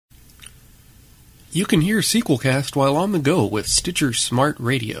You can hear Sequelcast while on the go with Stitcher Smart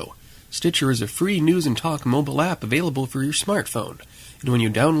Radio. Stitcher is a free news and talk mobile app available for your smartphone. And when you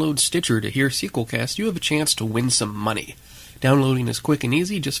download Stitcher to hear Sequelcast, you have a chance to win some money. Downloading is quick and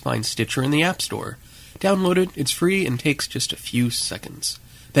easy. Just find Stitcher in the App Store. Download it, it's free, and takes just a few seconds.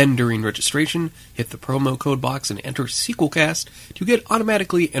 Then, during registration, hit the promo code box and enter Sequelcast to get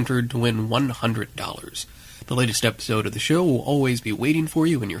automatically entered to win $100. The latest episode of the show will always be waiting for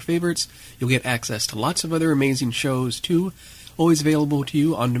you in your favorites. You'll get access to lots of other amazing shows, too. Always available to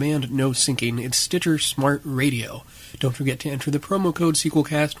you on demand, no syncing. It's Stitcher Smart Radio. Don't forget to enter the promo code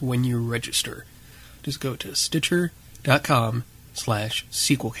Sequelcast when you register. Just go to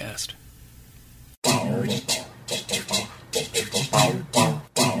Stitcher.com/Sequelcast.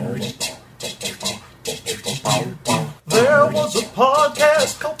 There was a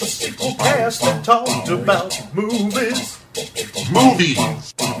podcast called The Sequelcast that talked about movies.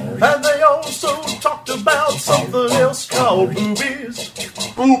 And they also talked about something else called boobies. It's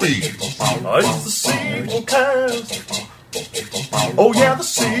the Sequelcast. Oh yeah, the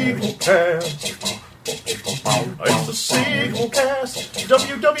Sequelcast. It's the Sequelcast.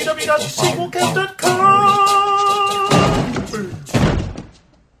 www.sequelcast.com.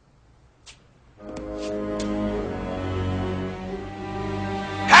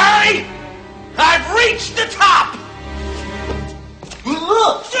 Harry! I've reached the top!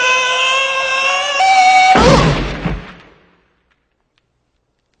 Look!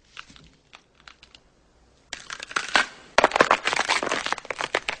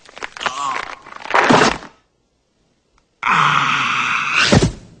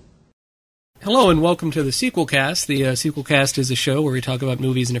 Hello and welcome to the Sequelcast. The Sequelcast is a show where we talk about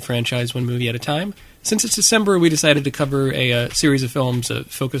movies in a franchise one movie at a time. Since it's December, we decided to cover a series of films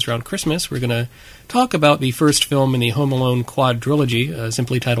focused around Christmas. We're going to talk about the first film in the Home Alone quadrilogy,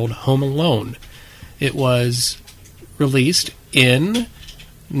 simply titled Home Alone. It was released in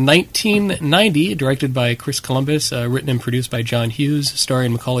 1990, directed by Chris Columbus, written and produced by John Hughes,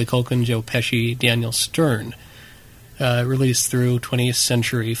 starring Macaulay Culkin, Joe Pesci, Daniel Stern. Released through 20th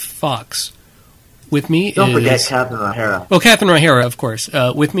Century Fox. With me Don't forget Catherine O'Hara. Oh, Catherine O'Hara, of course.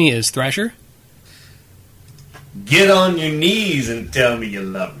 With me is Thrasher. Get on your knees and tell me you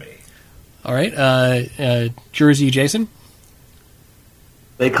love me. All right. Jersey Jason.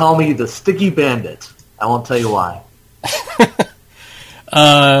 They call me the Sticky Bandit. I won't tell you why.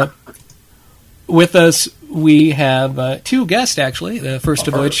 With us, we have two guests, actually. The first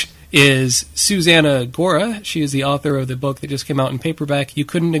of which is Susanna Gora. She is the author of the book that just came out in paperback, You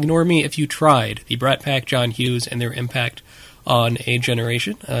Couldn't Ignore Me If You Tried, the Brat Pack, John Hughes, and their impact on a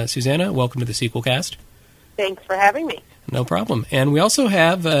generation. Susanna, welcome to the Sequelcast. Thanks for having me. No problem. And we also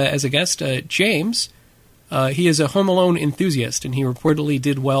have, as a guest, James. He is a Home Alone enthusiast, and he reportedly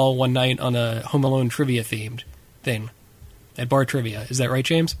did well one night on a Home Alone trivia-themed thing at Bar Trivia. Is that right,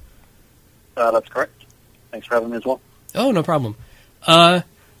 James? That's correct. Thanks for having me as well. Oh, no problem.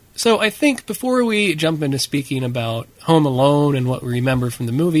 So I think before we jump into speaking about Home Alone and what we remember from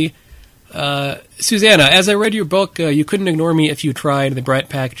the movie, Susanna, as I read your book, You Couldn't Ignore Me If You Tried, the Brat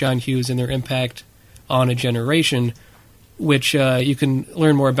Pack, John Hughes, and their impact on a generation, which you can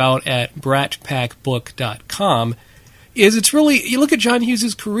learn more about at bratpackbook.com, it's really, you look at John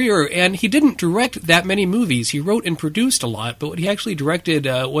Hughes' career, and he didn't direct that many movies. He wrote and produced a lot, but what he actually directed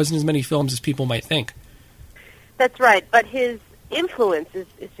wasn't as many films as people might think. That's right, but his influence is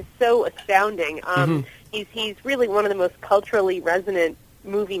just so astounding. He's really one of the most culturally resonant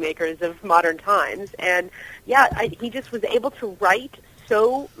movie makers of modern times, and he just was able to write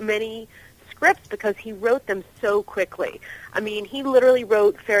so many scripts because he wrote them so quickly. I mean, he literally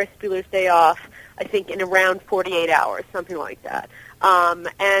wrote Ferris Bueller's Day Off, I think, in around 48 hours, something like that.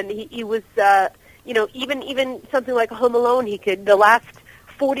 And he was, even something like Home Alone, the last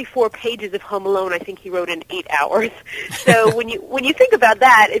 44 pages of Home Alone, I think he wrote in 8 hours. So when you think about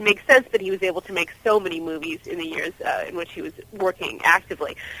that, it makes sense that he was able to make so many movies in the years in which he was working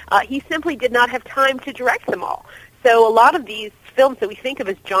actively. He simply did not have time to direct them all. So a lot of these films that we think of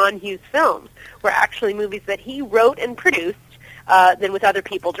as John Hughes films were actually movies that he wrote and produced, then with other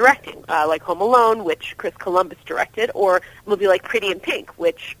people directing, like Home Alone, which Chris Columbus directed, or a movie like Pretty in Pink,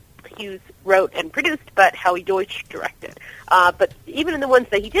 which Hughes wrote and produced, but Howie Deutsch directed. But even in the ones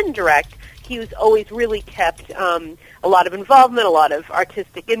that he didn't direct, Hughes always really kept a lot of involvement, a lot of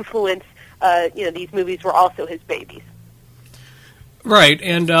artistic influence. These movies were also his babies. Right,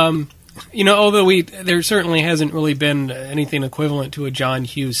 and although there certainly hasn't really been anything equivalent to a John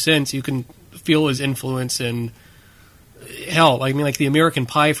Hughes since, you can feel his influence in, like the American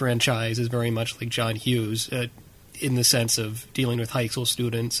Pie franchise is very much like John Hughes in the sense of dealing with high school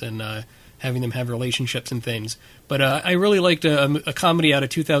students and having them have relationships and things. But I really liked a comedy out of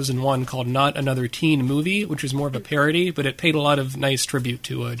 2001 called Not Another Teen Movie, which was more of a parody, but it paid a lot of nice tribute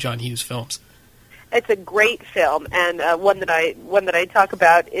to John Hughes films. It's a great film, and one that I talk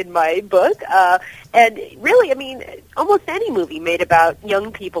about in my book. And really, I mean, almost any movie made about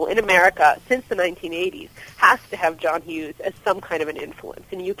young people in America since the 1980s has to have John Hughes as some kind of an influence.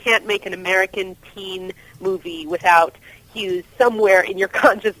 And you can't make an American teen movie without Hughes somewhere in your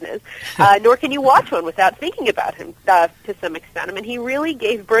consciousness, nor can you watch one without thinking about him to some extent. I mean, he really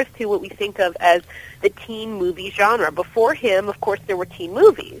gave birth to what we think of as the teen movie genre. Before him, of course, there were teen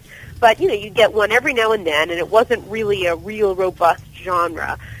movies. But, you know, you get one every now and then, and it wasn't really a real robust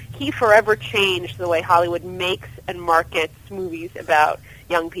genre. He forever changed the way Hollywood makes and markets movies about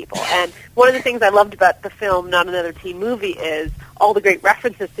young people. And one of the things I loved about the film Not Another Teen Movie is all the great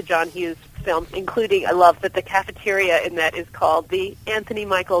references to John Hughes films, including, I love that the cafeteria in that is called the Anthony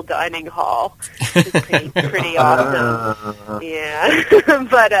Michael Dining Hall. It's pretty awesome. Yeah.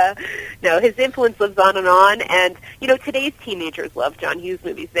 But, no, his influence lives on, and, you know, today's teenagers love John Hughes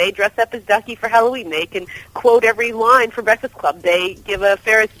movies. They dress up as Ducky for Halloween. They can quote every line from Breakfast Club. They give a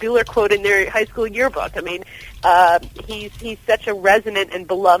Ferris Bueller quote in their high school yearbook. I mean, he's such a resonant and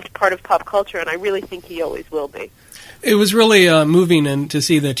beloved part of pop culture, and I really think he always will be. It was really moving to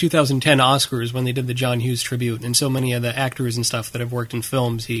see the 2010 Oscars when they did the John Hughes tribute, and so many of the actors and stuff that have worked in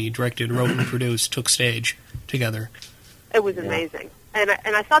films he directed, wrote, and produced took stage together. It was amazing. And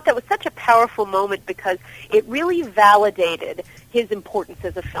I thought that was such a powerful moment because it really validated his importance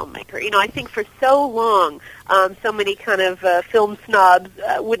as a filmmaker. You know, I think for so long, so many kind of film snobs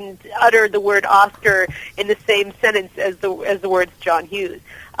wouldn't utter the word Oscar in the same sentence as the words John Hughes.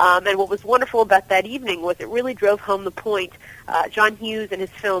 And what was wonderful about that evening was it really drove home the point John Hughes and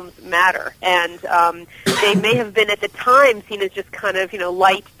his films matter. And they may have been at the time seen as just kind of, you know,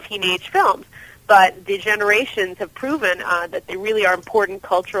 light teenage films. But the generations have proven that they really are important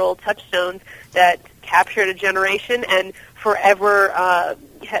cultural touchstones that captured a generation and forever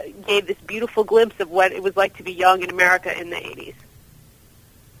gave this beautiful glimpse of what it was like to be young in America in the 80s.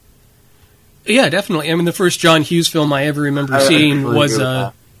 Yeah, definitely. I mean, the first John Hughes film I ever remember seeing was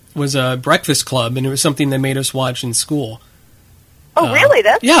Breakfast Club, and it was something they made us watch in school. Oh, really?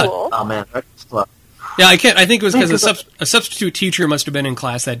 That's cool. Oh, man, Breakfast Club. Yeah, I think it was because a substitute teacher must have been in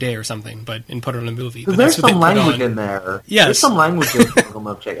class that day or something, and put on a movie. But there's some language in there. Yes. There's some language in Jungle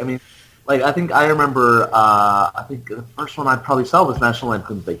Milkshake. I mean, like, I remember, I think the first one I probably saw was National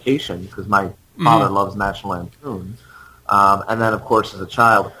Lampoon's Vacation, because my father loves National Lampoon. And then, of course, as a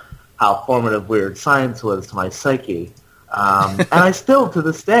child, how formative Weird Science was to my psyche. And I still, to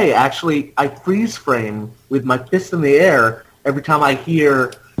this day, actually, I freeze frame with my fist in the air every time I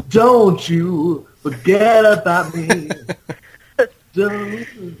hear, "Don't you forget about me." Don't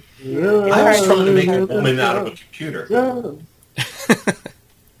I was trying to make a woman out of a computer.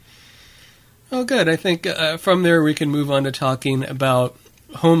 Oh, good. I think from there we can move on to talking about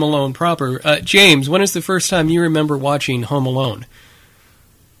Home Alone proper. James, when is the first time you remember watching Home Alone?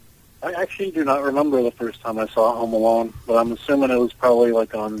 I actually do not remember the first time I saw Home Alone, but I'm assuming it was probably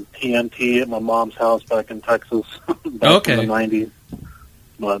like on TNT at my mom's house back in Texas back in the 90s.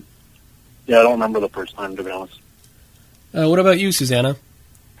 But, yeah, I don't remember the first time, to be honest. What about you, Susanna?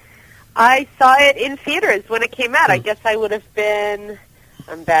 I saw it in theaters when it came out. I guess I would have been,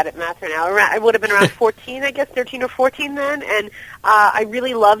 I'm bad at math right now, I would have been around 14, I guess, 13 or 14 then, and I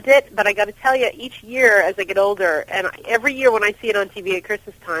really loved it, but I got to tell you, each year as I get older, and every year when I see it on TV at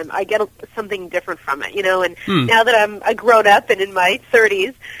Christmas time, I get something different from it, you know, and now that I'm a grown-up and in my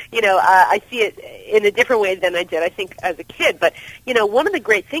 30s, you know, I see it in a different way than I did, I think, as a kid, but, you know, one of the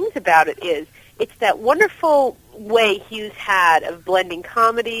great things about it is it's that wonderful way Hughes had of blending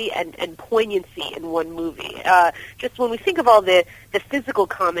comedy and poignancy in one movie. Just when we think of all the physical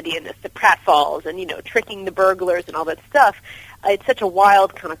comedy in this, the pratfalls and, you know, tricking the burglars and all that stuff, it's such a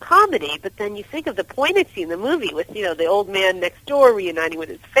wild kind of comedy, but then you think of the poignancy in the movie with, you know, the old man next door reuniting with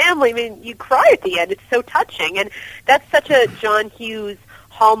his family. I mean, you cry at the end. It's so touching, and that's such a John Hughes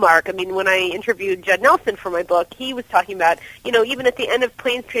hallmark. I mean, when I interviewed Judd Nelson for my book, he was talking about, you know, even at the end of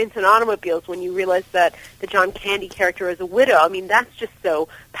Planes, Trains, and Automobiles, when you realize that the John Candy character is a widow, I mean, that's just so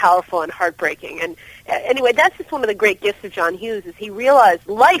powerful and heartbreaking. And anyway, that's just one of the great gifts of John Hughes, is he realized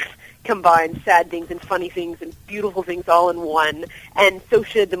life combines sad things and funny things and beautiful things all in one, and so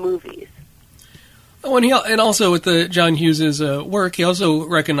should the movies. Oh, and also with the John Hughes' work, he also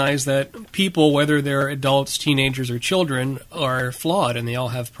recognized that people, whether they're adults, teenagers, or children, are flawed and they all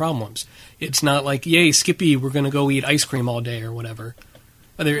have problems. It's not like, yay, Skippy, we're going to go eat ice cream all day or whatever.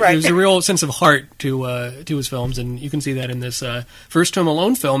 There's a real sense of heart to his films, and you can see that in this first Home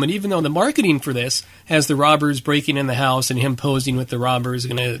Alone film. And even though the marketing for this has the robbers breaking in the house and him posing with the robbers,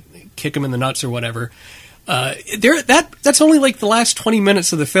 going to kick him in the nuts or whatever, that's only like the last 20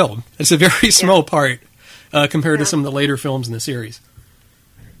 minutes of the film. It's a very small part compared to some of the later films in the series.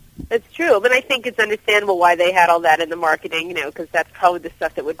 It's true, but I think it's understandable why they had all that in the marketing, because that's probably the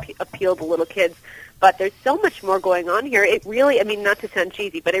stuff that would appeal to little kids. But there's so much more going on here. It really, not to sound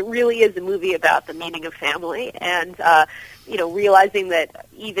cheesy, but it really is a movie about the meaning of family and, realizing that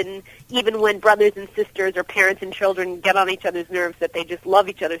even when brothers and sisters or parents and children get on each other's nerves, that they just love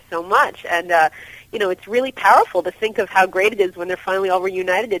each other so much. And, it's really powerful to think of how great it is when they're finally all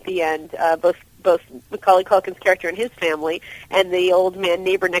reunited at the end, both Macaulay Culkin's character and his family and the old man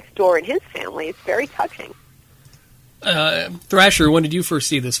neighbor next door and his family. It's very touching. Thrasher, when did you first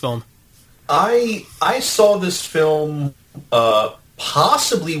see this film? I saw this film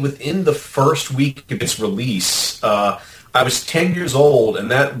possibly within the first week of its release. I was 10 years old, and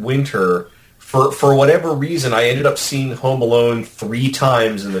that winter, for whatever reason, I ended up seeing Home Alone 3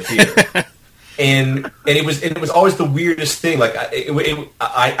 times in the theater. And it was always the weirdest thing. Like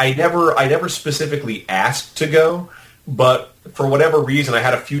I never specifically asked to go, but for whatever reason, I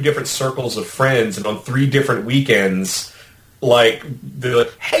had a few different circles of friends, and on 3 different weekends, like they're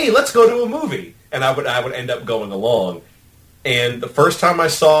like, "Hey, let's go to a movie," and I would end up going along. And the first time I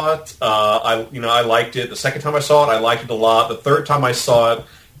saw it, I liked it. The second time I saw it, I liked it a lot. The third time I saw it,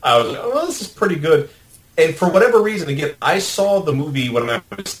 I was like, "Oh, well, this is pretty good." And for whatever reason, again, I saw the movie when I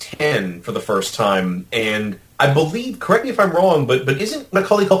was 10 for the first time, and I believe, correct me if I'm wrong, but isn't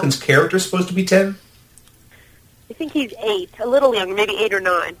Macaulay Culkin's character supposed to be 10? I think he's 8, a little younger, maybe 8 or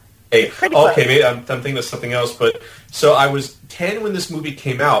 9. 8. Okay, maybe I'm thinking of something else. But so I was 10 when this movie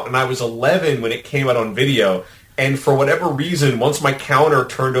came out, and I was 11 when it came out on video. And for whatever reason, once my counter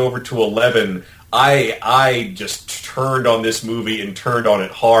turned over to 11, I just turned on this movie and turned on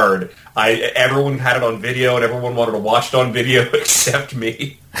it hard. Everyone had it on video, and everyone wanted to watch it on video except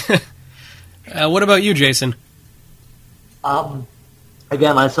me. What about you, Jason?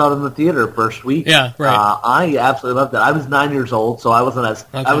 Again, I saw it in the theater first week. Yeah, right. I absolutely loved it. I was 9 years old, so I wasn't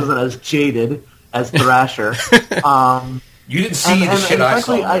as jaded as Thrasher. You didn't see the shit I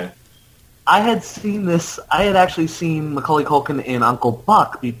saw. Man. I had seen this. I had actually seen Macaulay Culkin in Uncle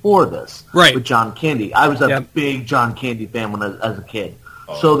Buck before this, right, with John Candy. I was a big John Candy fan as a kid.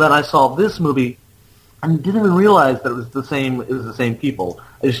 Oh. So then I saw this movie and didn't even realize that it was the same. It was the same people.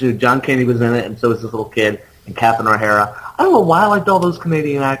 I just knew John Candy was in it, and so was this little kid, and Catherine O'Hara. I don't know why I liked all those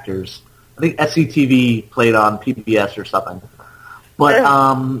Canadian actors. I think SCTV played on PBS or something. But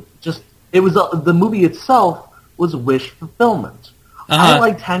it was the movie itself was wish fulfillment. I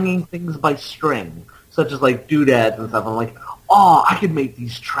liked hanging things by string, such as like doodads and stuff. I'm like, oh, I could make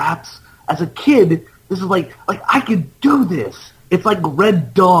these traps. As a kid, this is like I could do this. It's like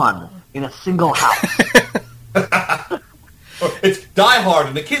Red Dawn in a single house. It's Die Hard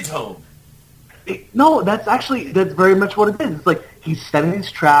in the kids' home. No, that's very much what it is. It's like he's setting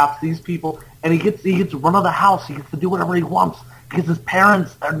these traps, these people, and he gets to run out of the house. He gets to do whatever he wants because his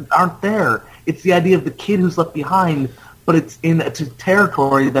parents aren't there. It's the idea of the kid who's left behind, but it's a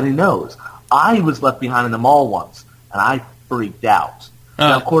territory that he knows. I was left behind in the mall once, and I freaked out.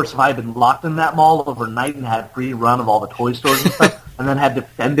 Now, of course, if I had been locked in that mall overnight and had free run of all the toy stores and stuff, and then had to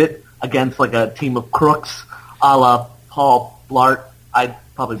defend it against like a team of crooks a la Paul Blart, I'd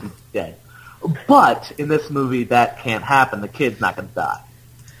probably be dead. But in this movie, that can't happen. The kid's not going to die.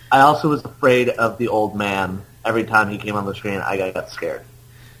 I also was afraid of the old man. Every time he came on the screen, I got scared.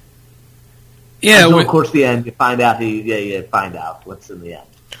 Yeah. Until, of course, the end, you find out you find out what's in the end.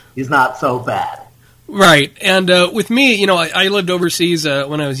 He's not so bad. Right. And with me, I lived overseas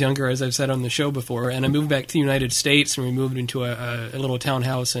when I was younger, as I've said on the show before, and I moved back to the United States, and we moved into a little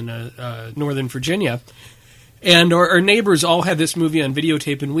townhouse in Northern Virginia. And our neighbors all had this movie on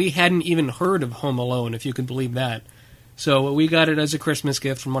videotape, and we hadn't even heard of Home Alone, if you can believe that. So we got it as a Christmas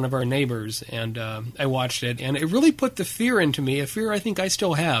gift from one of our neighbors, and I watched it. And it really put the fear into me, a fear I think I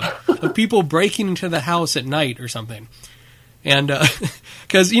still have, of people breaking into the house at night or something. And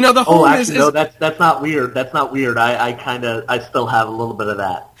because the home is no, that's not weird. That's not weird. I still have a little bit of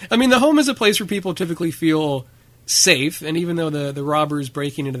that. I mean, the home is a place where people typically feel safe, and even though the robbers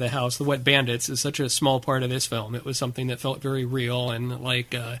breaking into the house, the wet bandits, is such a small part of this film, it was something that felt very real, and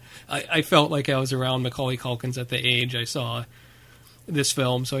I felt like I was around Macaulay Culkin's at the age I saw this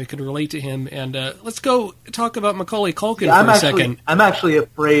film, so I could relate to him. And let's go talk about Macaulay Culkin Yeah, for a second. I'm actually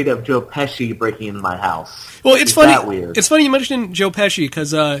afraid of Joe Pesci breaking into my house. Well, it's Is funny. that weird? It's funny you mentioned Joe Pesci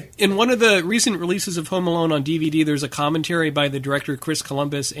because in one of the recent releases of Home Alone on DVD, there's a commentary by the director Chris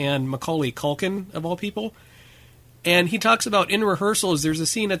Columbus and Macaulay Culkin, of all people. And he talks about in rehearsals, there's a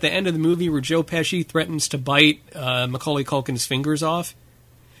scene at the end of the movie where Joe Pesci threatens to bite Macaulay Culkin's fingers off.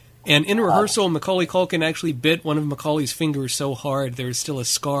 And in rehearsal, Macaulay Culkin actually bit one of Macaulay's fingers so hard there's still a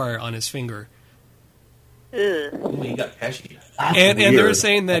scar on his finger. Oh, you got Pesci. And they were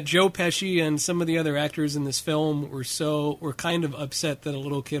saying that Joe Pesci and some of the other actors in this film were kind of upset that a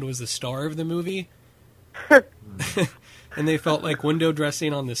little kid was the star of the movie. And they felt like window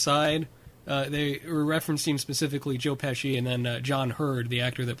dressing on the side. They were referencing specifically Joe Pesci and then John Hurd, the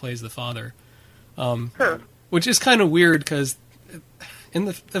actor that plays the father. Which is kind of weird because in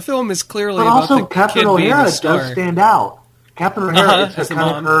the film is clearly but about also the Captain kid being O'Hara the star. does stand out. Captain O'Hara is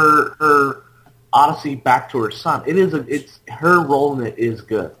kind of her odyssey back to her son. It's her role in it is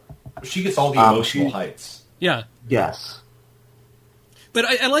good. She gets all the emotional heights. Yeah. Yes. But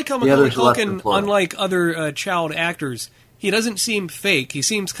I like how The Macaulay others left Culkin, the floor. unlike other child actors, he doesn't seem fake. He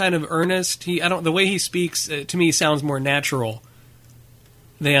seems kind of earnest. The way he speaks to me sounds more natural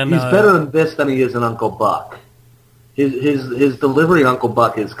than. He's better in this than he is in Uncle Buck. His delivery in Uncle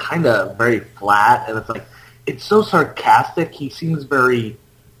Buck is kind of very flat, and it's so sarcastic. He seems very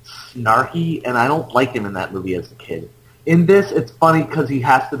snarky, and I don't like him in that movie as a kid. In this, it's funny because he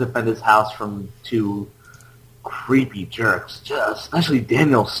has to defend his house from two creepy jerks, especially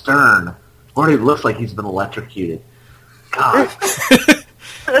Daniel Stern. Already looks like he's been electrocuted. God.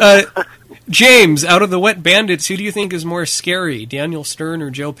 James, out of the Wet Bandits, who do you think is more scary, Daniel Stern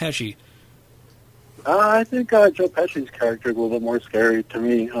or Joe Pesci? I think Joe Pesci's character is a little bit more scary to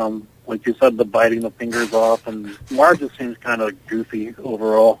me. Like you said, the biting the fingers off, and Marge just seems kind of goofy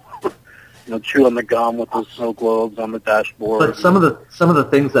overall. Chewing the gum with those snow globes on the dashboard. But some of the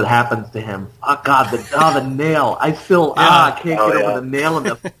things that happens to him. Oh God, the nail. I still I can't get over the nail in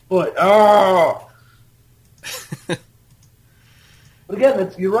the foot. Oh. But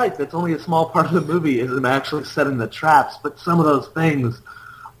again, you're right. That's only a small part of the movie. Is him actually setting the traps. But some of those things.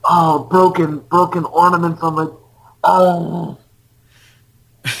 Oh, broken ornaments on the. Oh.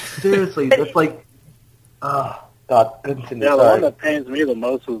 Seriously, it's like. Oh. God, continue. Yeah, the one that pains me the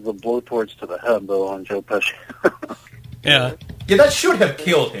most is the blowtorch to the head, though, on Joe Pesci. Yeah. Yeah, that should have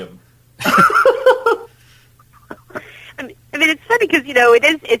killed him. I mean, it's funny because,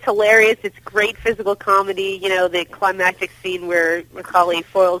 it's hilarious. It's great physical comedy, the climactic scene where Macaulay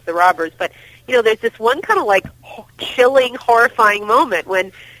foils the robbers. But, there's this one kind of, chilling, horrifying moment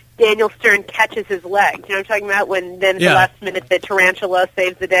when Daniel Stern catches his leg. You know what I'm talking about? When then at the last minute the tarantula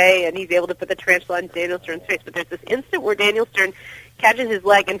saves the day and he's able to put the tarantula on Daniel Stern's face. But there's this instant where Daniel Stern catches his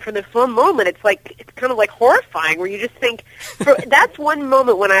leg, and for this one moment it's kind of like horrifying, where you just think that's one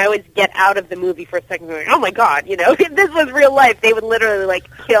moment when I always get out of the movie for a second going, oh my God, if this was real life, they would literally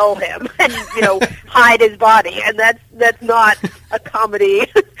kill him and hide his body, and that's not a comedy,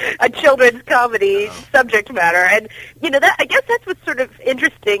 a children's comedy subject matter. And that, I guess that's what's sort of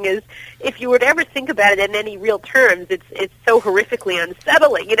interesting is if you were to ever think about it in any real terms, it's so horrifically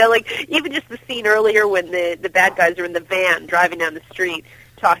unsettling. Even just the scene earlier when the bad guys are in the van driving down the street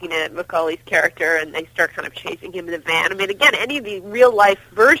talking to Macaulay's character, and they start kind of chasing him in the van. I mean, again, any of the real-life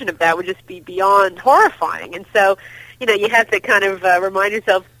version of that would just be beyond horrifying. And so, you have to kind of remind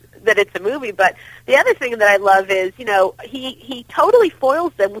yourself that it's a movie. But the other thing that I love is, he totally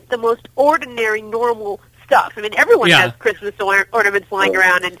foils them with the most ordinary, normal stuff. I mean, everyone has Christmas ornaments lying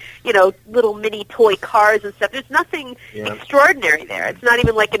around and, little mini toy cars and stuff. There's nothing extraordinary there. It's not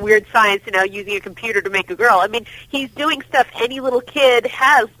even like in Weird Science, using a computer to make a girl. I mean, he's doing stuff any little kid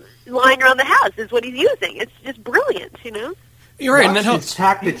has lying around the house is what he's using. It's just brilliant, You're right. And that his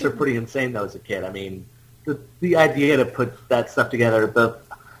tactics are pretty insane, though, as a kid. I mean, the idea to put that stuff together,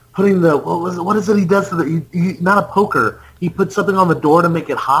 putting what is it he does to not a poker. He puts something on the door to make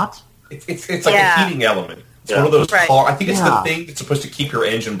it hot. It's like a heating element. It's one of those I think it's the thing that's supposed to keep your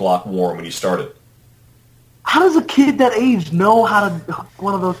engine block warm when you start it. How does a kid that age know how to hook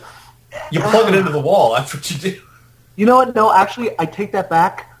one of those? You plug it into the wall. That's what you do. You know what? No, actually, I take that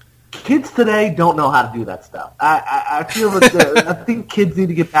back. Kids today don't know how to do that stuff. I feel that I think kids need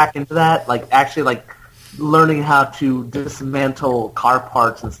to get back into that. Learning how to dismantle car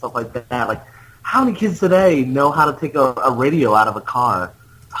parts and stuff like that. How many kids today know how to take a radio out of a car?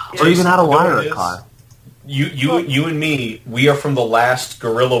 Or even how to wire a car? You and me, we are from the last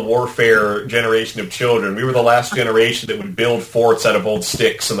guerrilla warfare generation of children. We were the last generation that would build forts out of old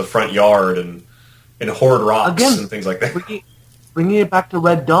sticks in the front yard and hoard rocks and things like that. bringing it back to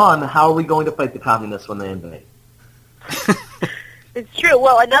Red Dawn, how are we going to fight the communists when they invade? It's true.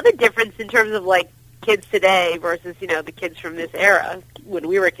 Well, another difference in terms of, like, kids today versus, the kids from this era, when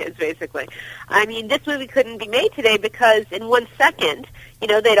we were kids, basically. I mean, this movie couldn't be made today because in 1 second,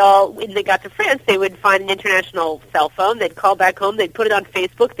 when they got to France, they would find an international cell phone, they'd call back home, they'd put it on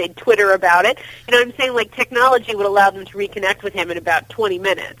Facebook, they'd Twitter about it. You know what I'm saying? Like, technology would allow them to reconnect with him in about 20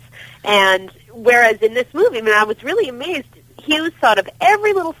 minutes. And whereas in this movie, I mean, I was really amazed. Hughes thought of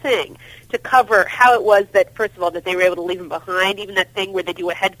every little thing to cover how it was that, first of all, that they were able to leave him behind. Even that thing where they do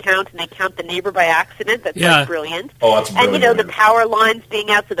a head count and they count the neighbor by accident. That's like brilliant. Oh, that's brilliant. And, the power lines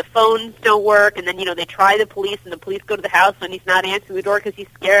being out so the phones don't work. And then, they try the police and the police go to the house when he's not answering the door because he's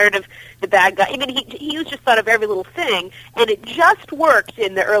scared of the bad guy. I mean, Hughes just thought of every little thing, and it just worked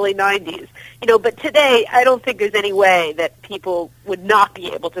in the early 90s. But today, I don't think there's any way that people would not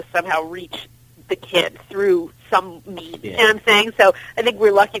be able to somehow reach the kid through some means. You know what I'm saying? So I think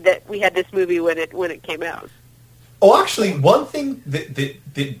we're lucky that we had this movie when it came out. Oh, actually, one thing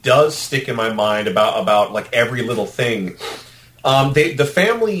that does stick in my mind about like every little thing, the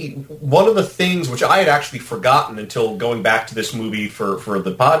family. One of the things which I had actually forgotten until going back to this movie for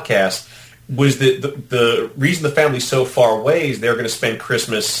the podcast was that the reason the family's so far away is they're going to spend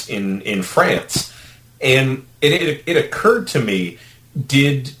Christmas in France, and it occurred to me.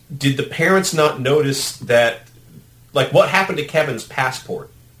 Did the parents not notice that, like, what happened to Kevin's passport?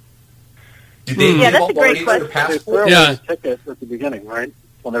 Did they give that's a great their question. passport? They threw away his ticket at the beginning, right?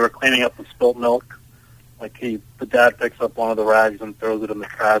 When they were cleaning up the spilt milk, like the dad picks up one of the rags and throws it in the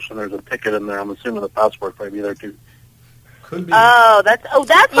trash, and there's a ticket in there. I'm assuming the passport might be there too. Could be. Oh, that's what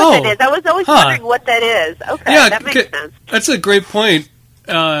that is. I was always wondering what that is. Okay, that makes sense. That's a great point.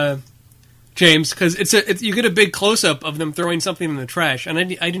 James, because you get a big close up of them throwing something in the trash, and I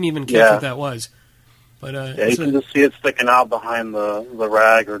didn't even catch what that was. But you can just see it sticking out behind the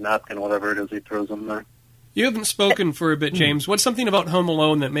rag or napkin, whatever it is he throws in there. You haven't spoken for a bit, James. What's something about Home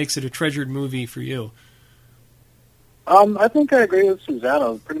Alone that makes it a treasured movie for you? I think I agree with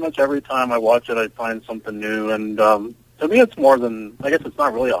Susanna. Pretty much every time I watch it, I find something new, and to me, it's more than, I guess it's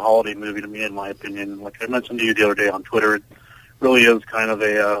not really a holiday movie to me, in my opinion. Like I mentioned to you the other day on Twitter, it really is kind of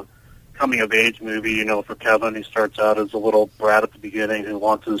a coming-of-age movie, for Kevin. He starts out as a little brat at the beginning who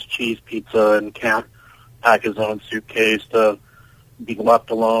wants his cheese pizza and can't pack his own suitcase to be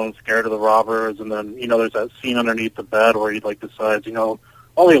left alone, scared of the robbers. And then, there's that scene underneath the bed where he, decides,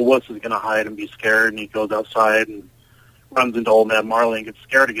 only a wuss is going to hide and be scared, and he goes outside and runs into old man Marley and gets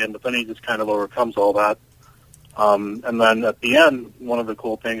scared again, but then he just kind of overcomes all that. And then at the end, one of the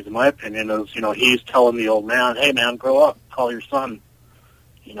cool things, in my opinion, is, he's telling the old man, hey, man, grow up, call your son.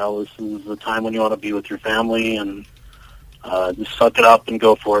 This is the time when you want to be with your family, and just suck it up and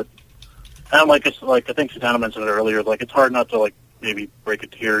go for it. And I think Susanna mentioned it earlier, it's hard not to maybe break a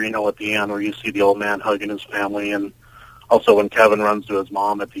tear, at the end where you see the old man hugging his family, and also when Kevin runs to his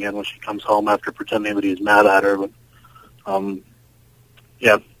mom at the end when she comes home after pretending that he's mad at her. But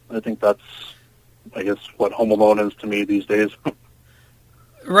I think that's, what Home Alone is to me these days.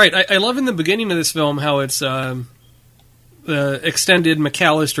 Right. I love in the beginning of this film how it's the extended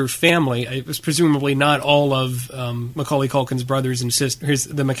McAllister family. It was presumably not all of Macaulay Culkin's brothers and sisters,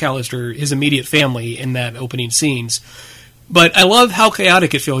 the McAllister, his immediate family in that opening scenes. But I love how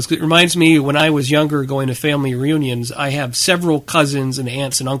chaotic it feels. It reminds me when I was younger going to family reunions, I have several cousins and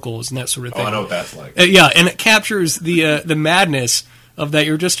aunts and uncles and that sort of thing. Oh, I know what that's like. And it captures the madness of that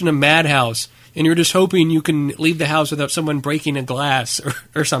you're just in a madhouse and you're just hoping you can leave the house without someone breaking a glass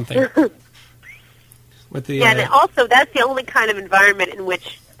or something. And also that's the only kind of environment in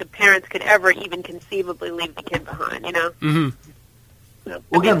which the parents could ever even conceivably leave the kid behind, Mm-hmm. Yeah.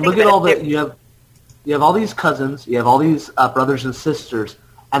 Well, again, look at all the you have all these cousins, you have all these brothers and sisters,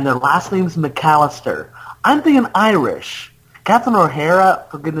 and their last name's McAllister. I'm thinking Irish. Catherine O'Hara,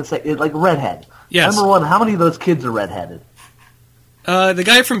 for goodness sake, is like redhead. Yes. Number one, how many of those kids are redheaded? The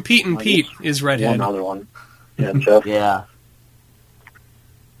guy from Pete and Pete is redhead. One other one. Yeah, Jeff. Yeah.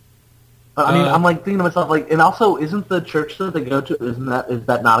 But, I mean, I'm thinking to myself, and also, isn't the church that they go to, is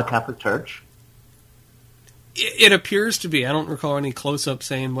that not a Catholic church? It appears to be. I don't recall any close-up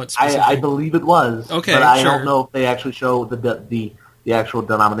saying what specific. I believe it was. Okay, but I sure. don't know if they actually show the actual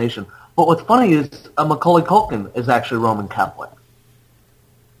denomination. But what's funny is Macaulay Culkin is actually Roman Catholic.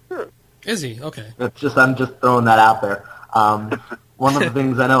 Is he? Okay. I'm just throwing that out there. One of the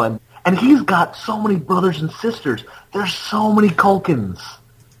things I know, and he's got so many brothers and sisters. There's so many Culkins.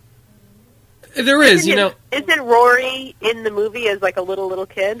 There is, Isn't Rory in the movie as a little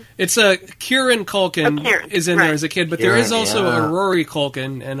kid? It's Kieran Culkin is in there as a kid, but there is also a Rory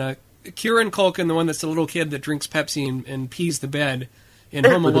Culkin and a Kieran Culkin, the one that's the little kid that drinks Pepsi and pees the bed in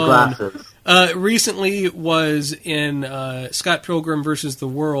Home With the Alone, glasses. recently was in Scott Pilgrim versus the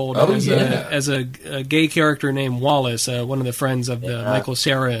World as a gay character named Wallace, one of the friends of Michael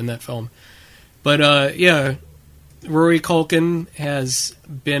Cera in that film. But Rory Culkin has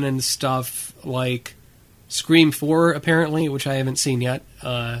been in stuff like Scream 4, apparently, which I haven't seen yet.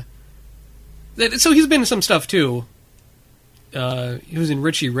 So he's been in some stuff too. He was in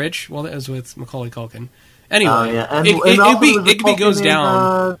Richie Rich. Well, that was with Macaulay Culkin. Anyway, Igby goes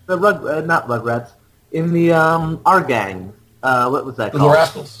down. Not Rugrats. In the Our Gang. What was that called? Little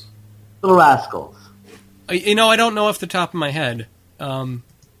Rascals. Little Rascals. I don't know off the top of my head.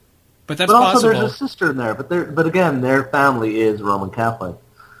 But that's But also possible. there's a sister in there. But again, their family is Roman Catholic.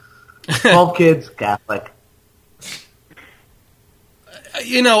 12 kids, Catholic.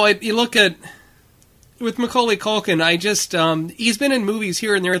 You look at... With Macaulay Culkin, I just, he's been in movies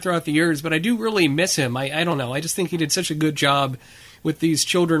here and there throughout the years, but I do really miss him. I don't know. I just think he did such a good job with these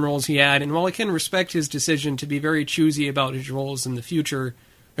children roles he had, and while I can respect his decision to be very choosy about his roles in the future,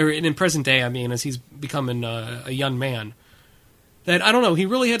 or in present day, I mean, as he's becoming a young man, that, I don't know, he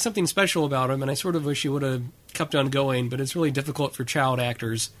really had something special about him, and I sort of wish he would have kept on going, but it's really difficult for child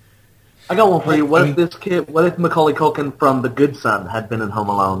actors. I got one for you. What if Macaulay Culkin from The Good Son had been in Home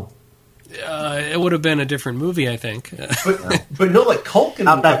Alone? It would have been a different movie, I think. But no, like Culkin,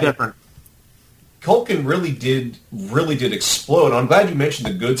 Not that different. Culkin really did explode. I'm glad you mentioned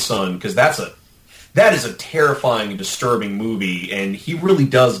The Good Son, because that is a terrifying and disturbing movie, and he really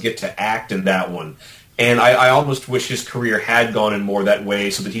does get to act in that one. And I almost wish his career had gone in more that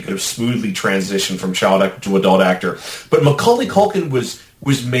way, so that he could have smoothly transitioned from child actor to adult actor. But Macaulay Culkin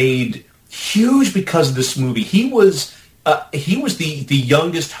was made huge because of this movie. He was the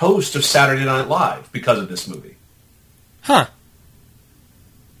youngest host of Saturday Night Live because of this movie. Huh.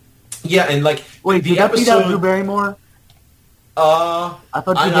 Yeah, and like... Wait, did that beat out Drew Barrymore? I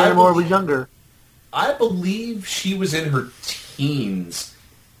thought Drew Barrymore was younger. I believe she was in her teens.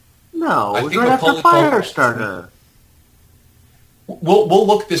 No, it was right after Firestarter. We'll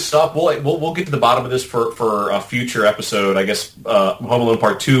look this up. We'll get to the bottom of this for a future episode, I guess, Home Alone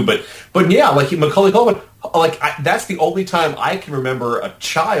Part 2. But yeah, like Macaulay Culkin, that's the only time I can remember a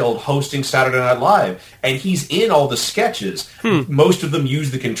child hosting Saturday Night Live, and he's in all the sketches. Most of them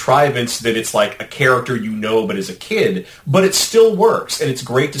use the contrivance that it's like a character you know, but as a kid, but it still works, and it's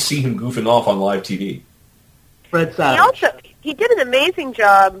great to see him goofing off on live TV. Fred Savage. He did an amazing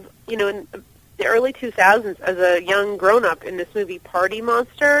job, in the early 2000s as a young grown-up in this movie Party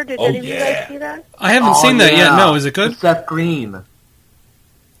Monster. Did any of you guys see that? I haven't seen that yet. No, is it good? With Seth Green.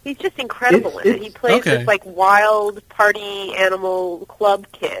 He's just incredible in it. He plays this like wild party animal club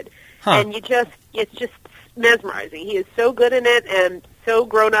kid, and it's just mesmerizing. He is so good in it, and so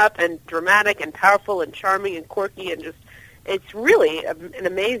grown up and dramatic and powerful and charming and quirky, and just it's really an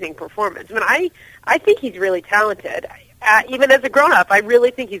amazing performance. I mean, I think he's really talented. Even as a grown-up, I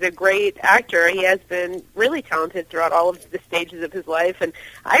really think he's a great actor. He has been really talented throughout all of the stages of his life, and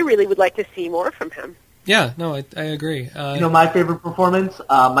I really would like to see more from him. Yeah, no, I agree. My favorite performance,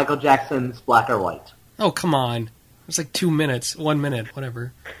 Michael Jackson's Black or White. Oh, come on. It's like 2 minutes, 1 minute,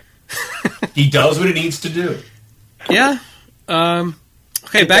 whatever. He does what he needs to do. Yeah.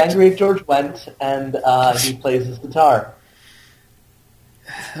 Okay, back angry at George Wendt, and he plays his guitar.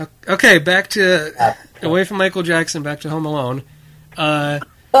 Okay, back to... Away from Michael Jackson, back to Home Alone. And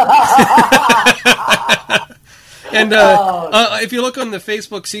if you look on the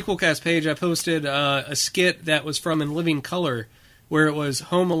Facebook Sequelcast page, I posted a skit that was from In Living Color, where it was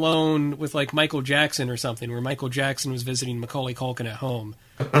Home Alone with like Michael Jackson or something, where Michael Jackson was visiting Macaulay Culkin at home.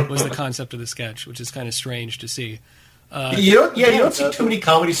 Was the concept of the sketch, which is kind of strange to see. You don't see too many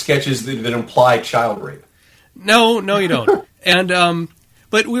comedy sketches that imply child rape. No, you don't. And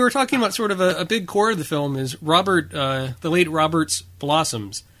but we were talking about sort of a big core of the film is Robert, the late Robert's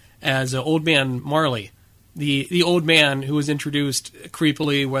Blossoms as Old Man Marley. The old man who was introduced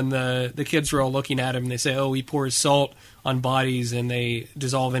creepily when the kids were all looking at him and they say, oh, he pours salt on bodies and they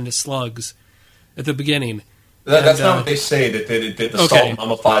dissolve into slugs at the beginning. That's not what they say, that the salt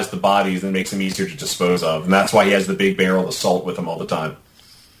mummifies the bodies and makes them easier to dispose of. And that's why he has the big barrel of salt with him all the time.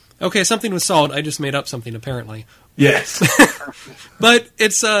 Okay, something with salt. I just made up something, apparently. Yes. But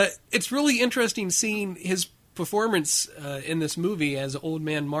it's really interesting seeing his performance in this movie as Old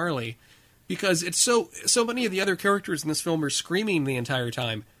Man Marley, because it's so many of the other characters in this film are screaming the entire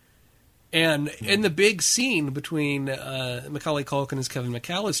time. And in the big scene between Macaulay Culkin as Kevin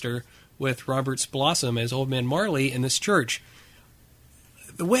McAllister with Robert's Blossom as Old Man Marley in this church,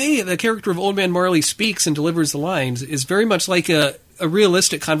 the way the character of Old Man Marley speaks and delivers the lines is very much like a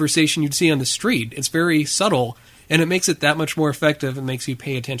realistic conversation you'd see on the street. It's very subtle, and it makes it that much more effective and makes you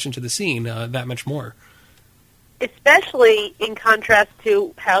pay attention to the scene that much more. Especially in contrast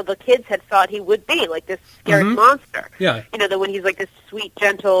to how the kids had thought he would be, like this scary monster. Yeah. You know, that when he's like this sweet,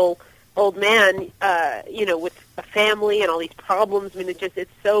 gentle old man, you know, with a family and all these problems. I mean,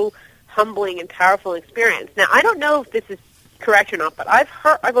 it's so humbling and powerful experience. Now, I don't know if this is correct or not, but I've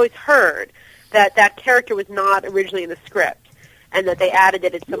always heard that character was not originally in the script, and that they added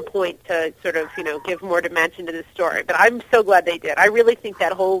it at some point to sort of, you know, give more dimension to the story. But I'm so glad they did. I really think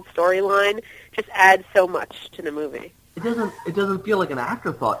that whole storyline just adds so much to the movie. It doesn't feel like an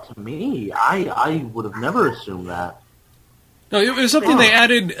afterthought to me. I would have never assumed that. No, it was something they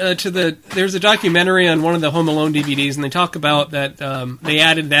added to the... There's a documentary on one of the Home Alone DVDs, and they talk about that they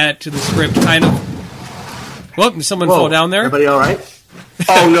added that to the script, kind of... Whoa, did someone fall down there? Everybody all right?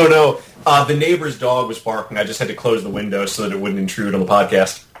 Oh, no. The neighbor's dog was barking. I just had to close the window so that it wouldn't intrude on the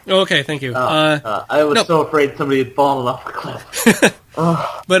podcast. Oh, okay, thank you. I was so afraid somebody had fallen off a cliff.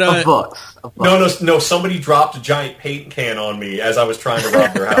 But of books. No, somebody dropped a giant paint can on me as I was trying to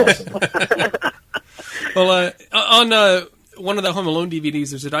rob their house. Well, on one of the Home Alone DVDs,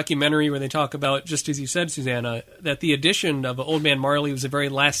 there's a documentary where they talk about, just as you said, Susanna, that the addition of Old Man Marley was a very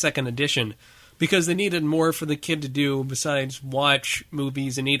last-second addition because they needed more for the kid to do besides watch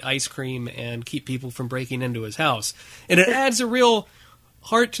movies and eat ice cream and keep people from breaking into his house. And it adds a real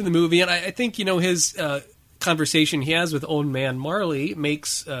heart to the movie, and I think, you know, his conversation he has with Old Man Marley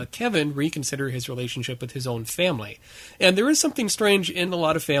makes Kevin reconsider his relationship with his own family. And there is something strange in a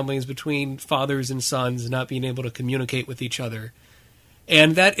lot of families between fathers and sons not being able to communicate with each other.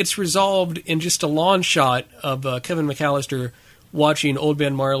 And that it's resolved in just a lawn shot of Kevin McAllister watching Old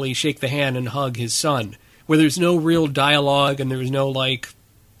Man Marley shake the hand and hug his son, where there's no real dialogue and there's no, like,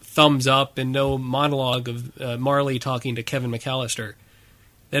 thumbs up and no monologue of Marley talking to Kevin McAllister.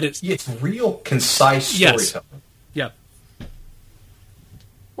 That it's real concise storytelling. Yeah.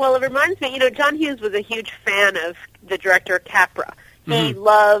 Well, it reminds me, you know, John Hughes was a huge fan of the director Capra. He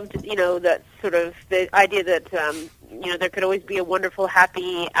loved, you know, that sort of the idea that, you know, there could always be a wonderful,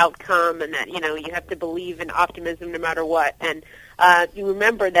 happy outcome, and that, you know, you have to believe in optimism no matter what. And you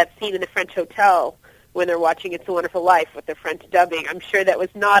remember that scene in the French Hotel when they're watching It's a Wonderful Life with the French dubbing. I'm sure that was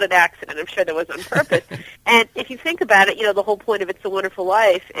not an accident. I'm sure that was on purpose. And if you think about it, you know, the whole point of It's a Wonderful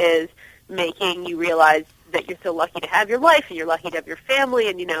Life is making you realize that you're so lucky to have your life and you're lucky to have your family,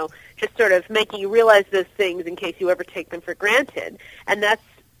 and, you know, just sort of making you realize those things in case you ever take them for granted. And that's,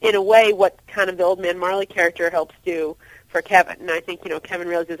 in a way, what kind of the Old Man Marley character helps do for Kevin. And I think, you know, Kevin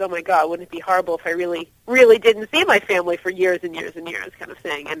realizes, oh my God, wouldn't it be horrible if I really, really didn't see my family for years and years and years, kind of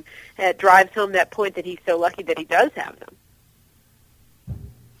thing. And it drives home that point that he's so lucky that he does have them.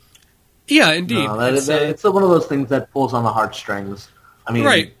 Yeah, indeed. No, it's one of those things that pulls on the heartstrings. I mean,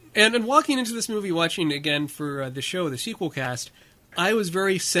 right. And walking into this movie, watching again for the show, the sequel cast, I was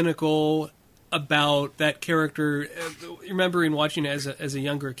very cynical about that character. Remembering watching it as a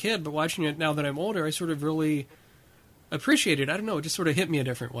younger kid, but watching it now that I'm older, I sort of really appreciate it. I don't know, it just sort of hit me a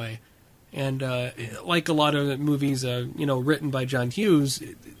different way. And like a lot of movies, you know, written by John Hughes,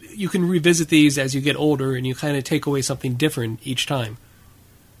 you can revisit these as you get older, and you kind of take away something different each time.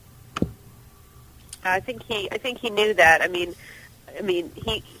 I think he knew that. I mean,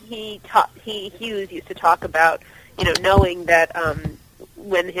 Hughes used to talk about, you know, knowing that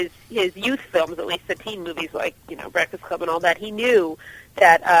when his youth films, at least the teen movies like, you know, Breakfast Club and all that, he knew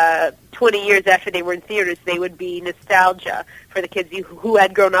that 20 years after they were in theaters, they would be nostalgia for the kids who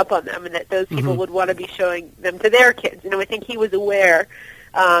had grown up on them, and that those people would want to be showing them to their kids. You know, I think he was aware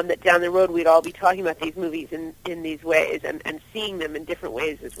that down the road we'd all be talking about these movies in these ways and seeing them in different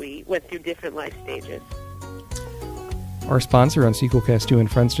ways as we went through different life stages. Our sponsor on Sequelcast 2 and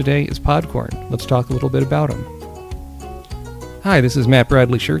Friends today is Podcorn. Let's talk a little bit about them. Hi, this is Matt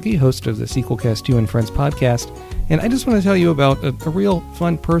Bradley Shirky, host of the Sequelcast 2 and Friends podcast, and I just want to tell you about a real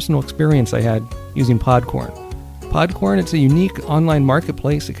fun personal experience I had using Podcorn. Podcorn, it's a unique online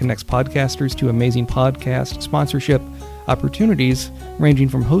marketplace that connects podcasters to amazing podcast sponsorship opportunities ranging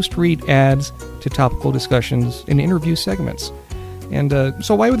from host read ads to topical discussions and interview segments. And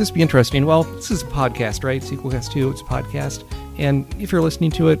so why would this be interesting? Well, this is a podcast, right? Sequelcast 2, it's a podcast. And if you're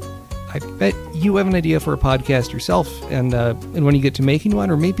listening to it, I bet you have an idea for a podcast yourself. And when you get to making one,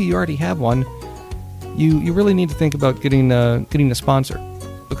 or maybe you already have one, you really need to think about getting a sponsor.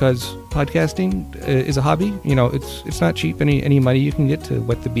 Because podcasting is a hobby. You know, it's not cheap. Any money you can get to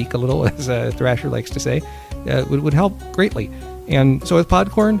wet the beak a little, as Thrasher likes to say, would help greatly. And so with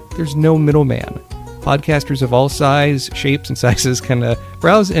Podcorn, there's no middleman. Podcasters of all shapes, and sizes can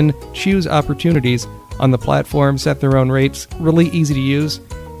browse and choose opportunities on the platform, set their own rates. Really easy to use.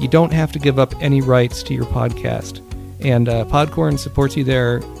 You don't have to give up any rights to your podcast. And Podcorn supports you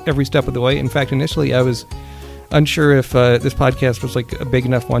there every step of the way. In fact, initially I was unsure if this podcast was like a big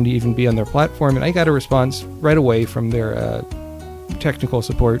enough one to even be on their platform, and I got a response right away from their technical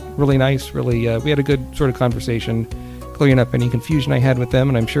support. Really nice, really, we had a good sort of conversation, clearing up any confusion I had with them,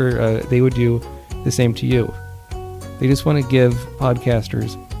 and I'm sure they would do the same to you. They just want to give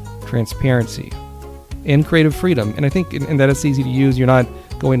podcasters transparency and creative freedom, and I think and that it's easy to use. You're not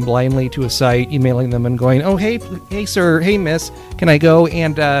going blindly to a site, emailing them and going, oh, hey sir, hey miss, can I go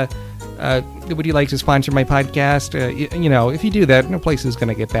and would you like to sponsor my podcast? If you do that, no place is going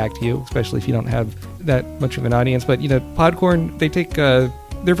to get back to you, especially if you don't have that much of an audience. But, Podcorn,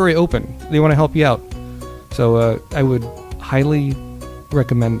 they're very open. They want to help you out. So I would highly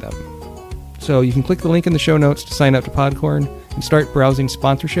recommend them. So you can click the link in the show notes to sign up to Podcorn and start browsing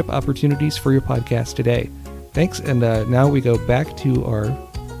sponsorship opportunities for your podcast today. Thanks, and now we go back to our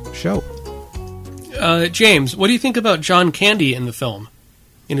show. James, what do you think about John Candy in the film,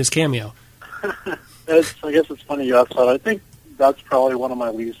 in his cameo? I guess it's funny you asked that. I think that's probably one of my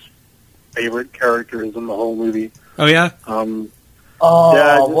least favorite characters in the whole movie. Oh, yeah?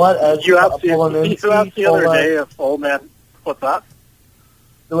 Yeah, what? You asked the other day if Old Man... What's that?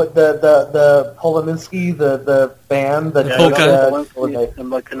 The Poloninsky, the band, the Polka,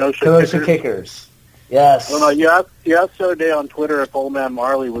 and the Kenosha Kickers. Yes. Well, no, you asked the other day on Twitter if Old Man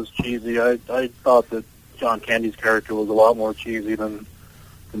Marley was cheesy. I thought that John Candy's character was a lot more cheesy than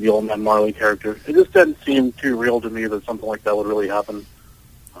the Old Man Marley character. It just didn't seem too real to me that something like that would really happen.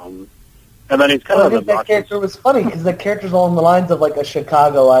 And then he's kind of I think that character was funny because the character's along the lines of like a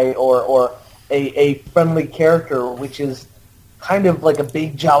Chicagoite or a friendly character, which is kind of like a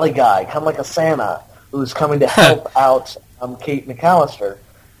big jolly guy, kind of like a Santa who's coming to help out Kate McAllister.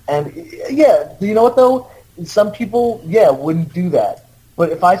 And, yeah, you know what, though? Some people, wouldn't do that. But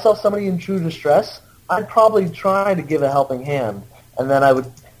if I saw somebody in true distress, I'd probably try to give a helping hand. And then I would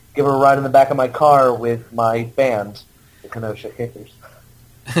give her a ride in the back of my car with my band, the Kenosha Kickers.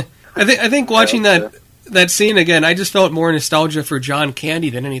 I think watching that scene again, I just felt more nostalgia for John Candy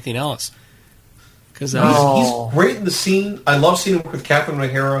than anything else. Because he's great in the scene. I love seeing him with Catherine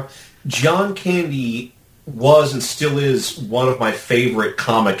O'Hara. John Candy was and still is one of my favorite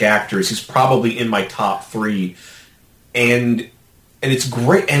comic actors. He's probably in my top 3, and it's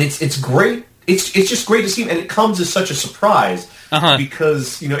great. And it's great. It's just great to see him, and it comes as such a surprise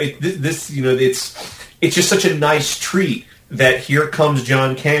because it's just such a nice treat that here comes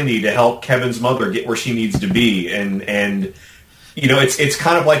John Candy to help Kevin's mother get where she needs to be, and it's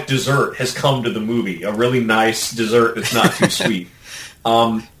kind of like dessert has come to the movie, a really nice dessert that's not too sweet.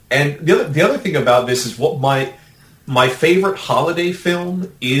 And the other thing about this is what my favorite holiday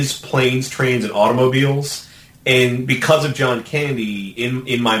film is Planes, Trains, and Automobiles. And because of John Candy,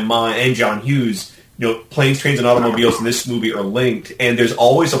 in my mind, and John Hughes, Planes, Trains, and Automobiles in this movie are linked. And there's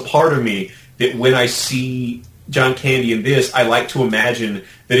always a part of me that when I see John Candy in this, I like to imagine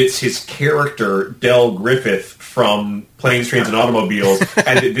that it's his character, Del Griffith, from Planes, Trains, and Automobiles,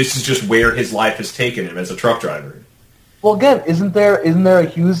 and that this is just where his life has taken him as a truck driver. Well, again, isn't there a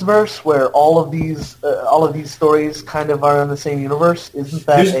Hughes-verse where all of these stories kind of are in the same universe? Isn't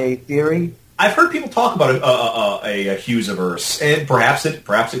that a theory? I've heard people talk about a Hughes-verse, and perhaps it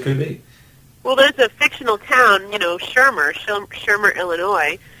could be. Well, there's a fictional town, Shermer,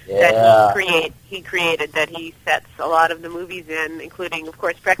 Illinois, that he created, that he sets a lot of the movies in, including, of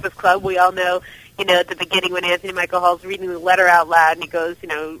course, Breakfast Club. We all know, at the beginning when Anthony Michael Hall's reading the letter out loud, and he goes,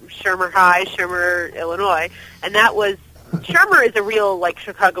 Shermer High, Shermer, Illinois, and that was. Shermer is a real,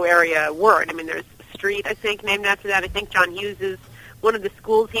 Chicago area word. I mean, there's a street, I think, named after that. I think John Hughes' one of the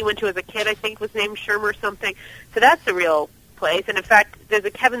schools he went to as a kid, I think, was named Shermer something. So that's a real place. And, in fact, there's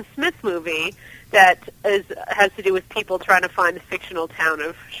a Kevin Smith movie that has to do with people trying to find the fictional town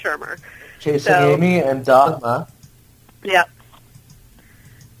of Shermer. Chasing Amy and Dogma. Yep.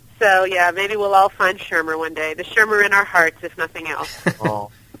 So, yeah, maybe we'll all find Shermer one day. The Shermer in our hearts, if nothing else.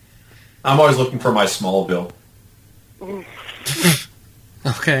 Oh. I'm always looking for my Smallville.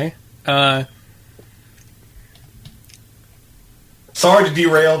 Okay. Sorry to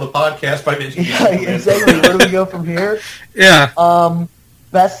derail the podcast by mentioning. Yeah, exactly. Where do we go from here? Yeah.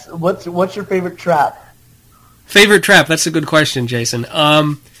 What's your favorite trap? Favorite trap? That's a good question, Jason.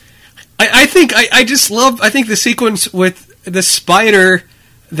 I think the sequence with the spider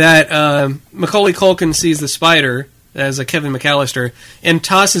that Macaulay Culkin sees the spider as a Kevin McAllister and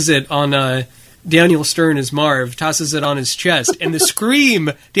tosses it on Daniel Stern as Marv, tosses it on his chest, and the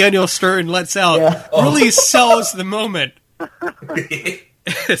scream Daniel Stern lets out really sells the moment.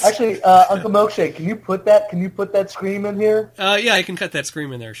 Actually, Uncle Milkshake, can you put that scream in here? Yeah, I can cut that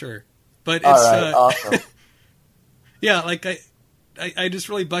scream in there, sure. But it's all right, awesome. Yeah, like I just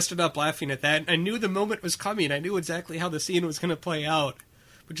really busted up laughing at that. I knew the moment was coming. I knew exactly how the scene was going to play out.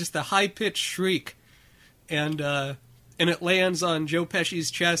 But just the high-pitched shriek, and it lands on Joe Pesci's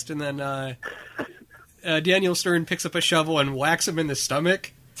chest, and then Daniel Stern picks up a shovel and whacks him in the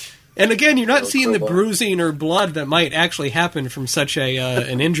stomach. And again, you're not seeing the bruising or blood that might actually happen from such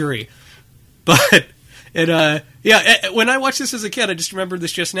an injury. But when I watched this as a kid, I just remembered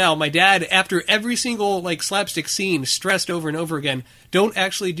this just now. My dad, after every single like slapstick scene, stressed over and over again, "Don't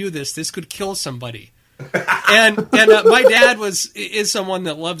actually do this. This could kill somebody." and my dad is someone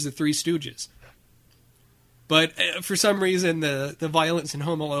that loves the Three Stooges. But for some reason, the violence in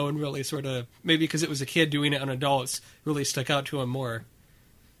Home Alone really sort of, maybe because it was a kid doing it on adults, really stuck out to him more.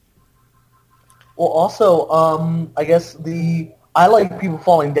 Well, also, I guess I like people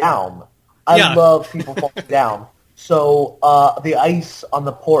falling down. I love people falling down. So the ice on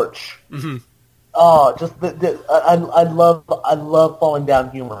the porch. Mm-hmm. Oh, just I love falling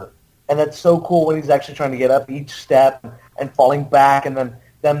down humor, and that's so cool when he's actually trying to get up each step and falling back, and then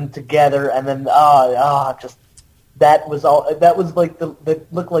them together, and then just that was all. That was like that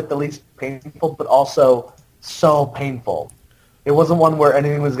looked like the least painful, but also so painful. It wasn't one where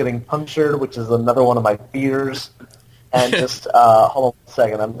anything was getting punctured, which is another one of my fears. And just hold on a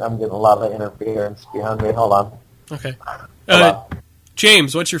second, I'm getting a lot of interference behind me. Hold on. Okay.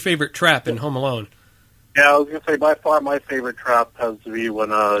 James, what's your favorite trap in Home Alone? Yeah, I was going to say, by far my favorite trap has to be when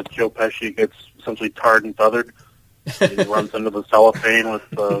Joe Pesci gets essentially tarred and feathered. And he runs into the cellophane with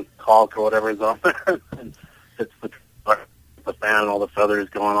the caulk or whatever is on there and hits the fan and all the feathers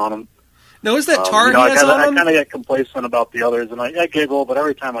going on him. No, is that tar he has on him? I kind of get complacent about the others, and I giggle, but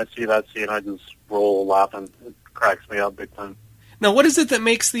every time I see that scene, I just roll laughing. It cracks me up big time. Now, what is it that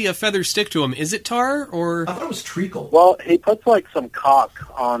makes the feather stick to him? Is it tar, or...? I thought it was treacle. Well, he puts, like, some caulk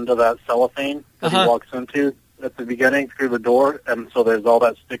onto that cellophane that he walks into at the beginning through the door, and so there's all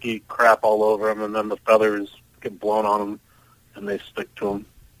that sticky crap all over him, and then the feathers get blown on him, and they stick to him.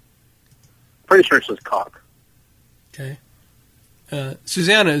 Pretty sure it's just caulk. Okay.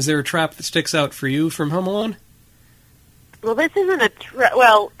 Susanna, is there a trap that sticks out for you from Home Alone? Well, this isn't a trap.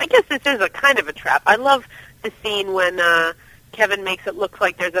 Well, I guess this is a kind of a trap. I love the scene when Kevin makes it look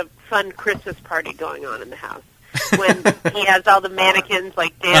like there's a fun Christmas party going on in the house. When he has all the mannequins,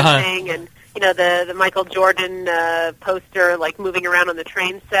 like, dancing, and, you know, the Michael Jordan poster, like, moving around on the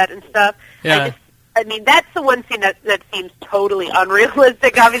train set and stuff. Yeah. I mean, that's the one scene that seems totally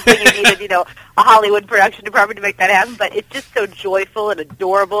unrealistic. Obviously, you needed, you know, a Hollywood production department to make that happen, but it's just so joyful and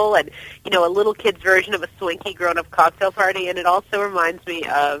adorable and, you know, a little kid's version of a swanky grown-up cocktail party, and it also reminds me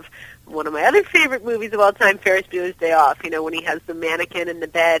of one of my other favorite movies of all time, Ferris Bueller's Day Off, you know, when he has the mannequin in the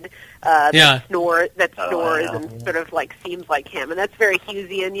bed that snores and sort of, like, seems like him. And that's very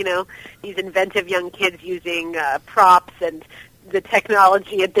Hughesian, you know, these inventive young kids using props and the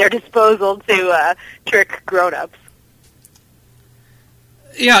technology at their disposal to trick grown-ups.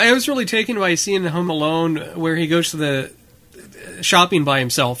 Yeah, I was really taken by a scene in Home Alone where he goes to the shopping by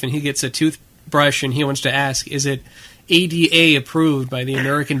himself and he gets a toothbrush and he wants to ask, is it ADA approved by the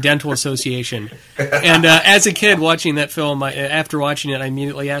American Dental Association? And as a kid watching that film, after watching it, I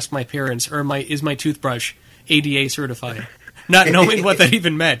immediately asked my parents, is my toothbrush ADA certified? Not knowing what that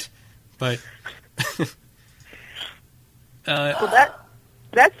even meant. But... well,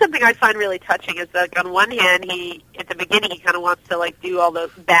 that's something I find really touching. Is that on one hand, at the beginning he kind of wants to like do all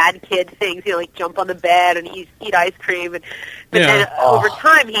those bad kid things, you know, like jump on the bed and eat ice cream, but then over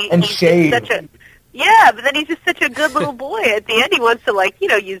time he's such a but then he's just such a good little boy. At the end, he wants to like, you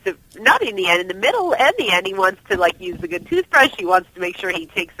know, use the not in the end, in the middle and the end, he wants to like use the good toothbrush. He wants to make sure he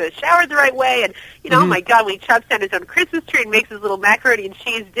takes a shower the right way, and you know, oh my God, when he chops down his own Christmas tree and makes his little macaroni and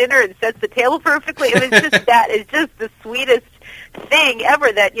cheese dinner and sets the table perfectly. I mean, it's just that is just the sweetest thing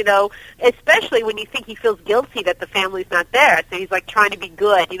ever. That, you know, especially when you think he feels guilty that the family's not there, so he's like trying to be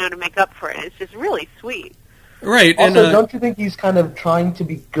good, you know, to make up for it. It's just really sweet. Right. Also, don't you think he's kind of trying to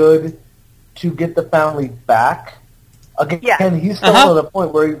be good to get the family back? Again, he's still at a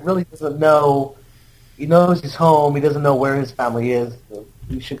point where he really doesn't know. He knows he's home. He doesn't know where his family is.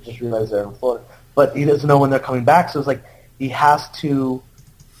 He should just realize they're in Florida. But he doesn't know when they're coming back, so it's like he has to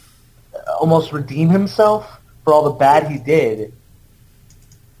almost redeem himself for all the bad he did.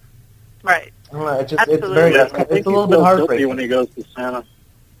 Right. I don't know, it's a little bit heartbreaking when he goes to Santa.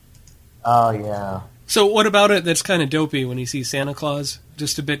 Oh, yeah. So what about it that's kind of dopey when he sees Santa Claus?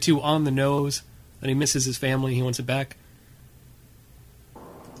 Just a bit too on the nose? that he misses his family, he wants it back.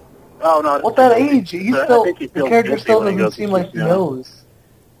 Oh no! What that age? He's still, the character still doesn't seem like he knows.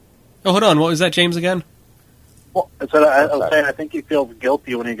 Oh, hold on. What was that, James, again? Well, I was saying I think he feels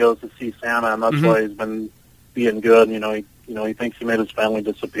guilty when he goes to see Santa, and that's why he's been being good. He thinks he made his family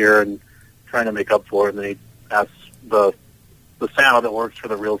disappear and trying to make up for it, and then he asks the Santa that works for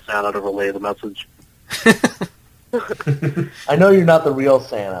the real Santa to relay the message. I know you're not the real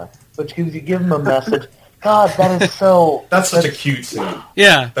Santa, but you give him a message. God, that is so... That's such a cute scene.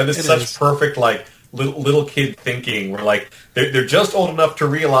 Yeah. That is such perfect, like, little kid thinking, where, like, they're just old enough to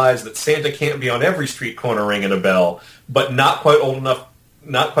realize that Santa can't be on every street corner ringing a bell, but not quite old enough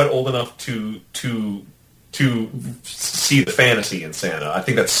to see the fantasy in Santa. I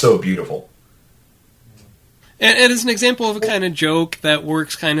think that's so beautiful. And it's an example of a kind of joke that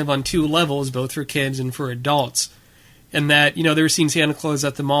works kind of on two levels, both for kids and for adults. And that, they were seeing Santa Claus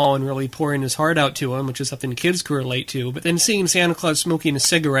at the mall and really pouring his heart out to him, which is something kids could relate to. But then seeing Santa Claus smoking a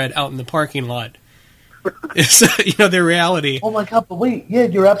cigarette out in the parking lot is, their reality. Oh my God, but wait, yeah,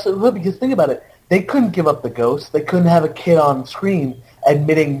 you're absolutely right, because think about it. They couldn't give up the ghost. They couldn't have a kid on screen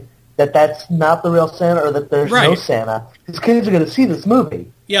admitting that that's not the real Santa or that there's no Santa. Because kids are going to see this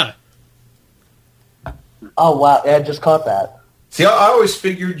movie. Yeah. Oh, wow, yeah, I just caught that. See, I always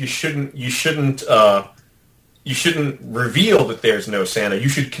figured you shouldn't reveal that there's no Santa. You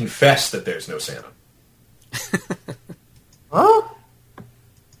should confess that there's no Santa. Huh?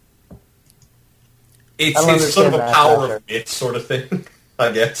 It's sort of a power of myth sort of thing,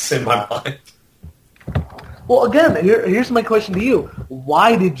 I guess, in my mind. Well, again, here's my question to you.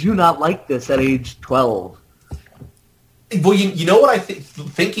 Why did you not like this at age 12? Well, you know what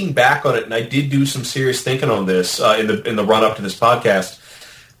thinking back on it, and I did do some serious thinking on this in the run-up to this podcast,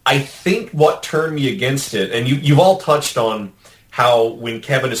 I think what turned me against it, and you've all touched on how when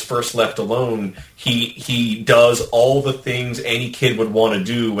Kevin is first left alone, he does all the things any kid would want to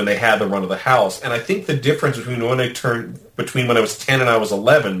do when they had the run of the house. And I think the difference between when I was 10 and I was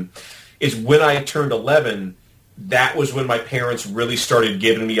 11 is when I turned 11, that was when my parents really started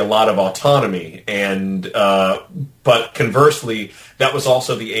giving me a lot of autonomy. And but conversely, that was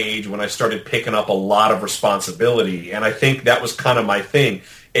also the age when I started picking up a lot of responsibility. And I think that was kind of my thing.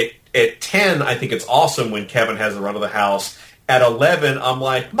 At 10, I think it's awesome when Kevin has the run of the house. At 11, I'm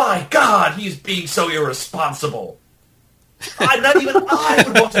like, my God, he's being so irresponsible. Not even I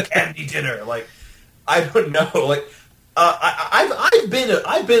would want a candy dinner. Like, I don't know. Like, I've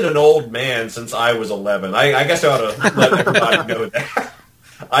been an old man since I was 11. I guess I ought to let everybody know that.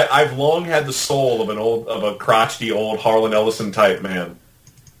 I've long had the soul of a crotchety old Harlan Ellison type man.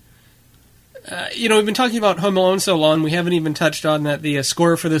 We've been talking about Home Alone so long, we haven't even touched on that the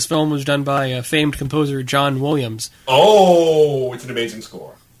score for this film was done by famed composer John Williams. Oh, it's an amazing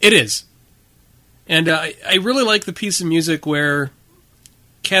score. It is. And I really like the piece of music where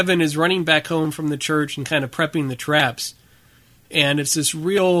Kevin is running back home from the church and kind of prepping the traps. And it's this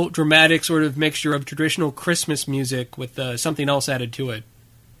real dramatic sort of mixture of traditional Christmas music with something else added to it.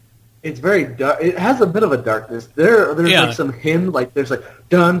 It's very dark. It has a bit of a darkness. There's like some hymn, like there's like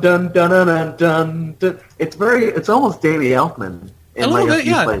dun dun dun dun dun dun. dun. It's almost Danny Elfman in a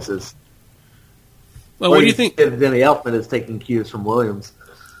few places. Well, what do you think? Danny Elfman is taking cues from Williams.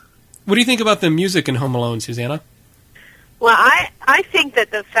 What do you think about the music in Home Alone, Susanna? Well, I think that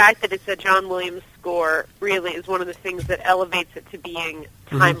the fact that it's a John Williams score really is one of the things that elevates it to being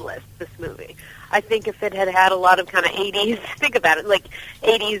timeless, this movie. I think if it had had a lot of kind of 80s, think about it, like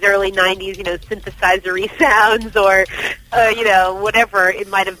 80s, early 90s, synthesizer-y sounds or, whatever it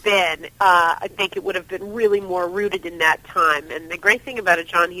might have been, I think it would have been really more rooted in that time. And the great thing about a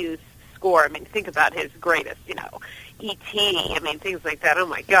John Hughes score, think about his greatest, E.T., things like that. Oh,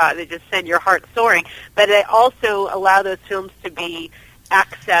 my God, they just send your heart soaring. But they also allow those films to be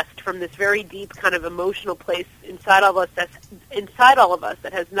accessed from this very deep kind of emotional place inside all of us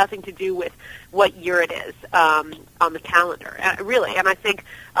that has nothing to do with what year it is on the calendar. Really, and I think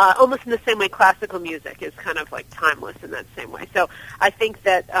almost in the same way classical music is kind of like timeless in that same way. So I think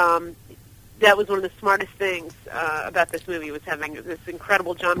that that was one of the smartest things about this movie, was having this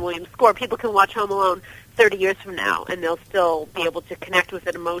incredible John Williams score. People can watch Home Alone 30 years from now, and they'll still be able to connect with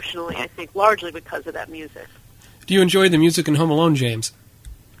it emotionally, I think, largely because of that music. Do you enjoy the music in Home Alone, James?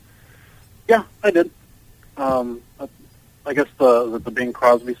 Yeah, I did. I guess the Bing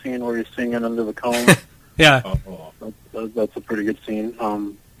Crosby scene where he's singing under the cone. Yeah. That's a pretty good scene.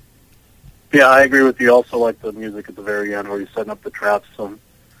 Yeah, I agree with you. Also like the music at the very end where he's setting up the traps.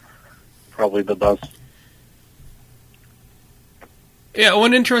 Probably the best. Yeah,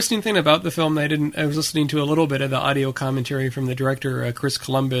 one interesting thing about the film I was listening to a little bit of the audio commentary from the director, Chris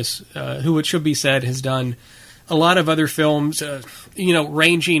Columbus, who, it should be said, has done a lot of other films,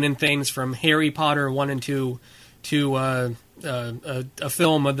 ranging in things from Harry Potter 1 and 2 to a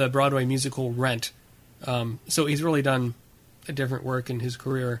film of the Broadway musical Rent. So he's really done a different work in his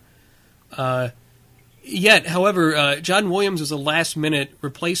career. Yet, however, John Williams was a last-minute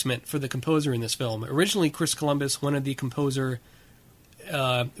replacement for the composer in this film. Originally, Chris Columbus wanted the composer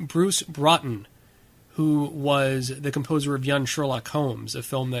Bruce Broughton, who was the composer of Young Sherlock Holmes, a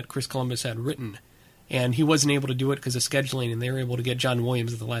film that Chris Columbus had written. And he wasn't able to do it because of scheduling, and they were able to get John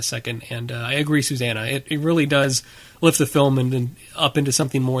Williams at the last second. And I agree, Susanna. It really does lift the film and up into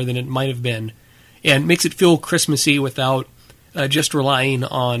something more than it might have been, and makes it feel Christmassy without just relying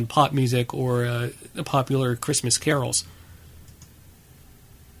on pop music or popular Christmas carols.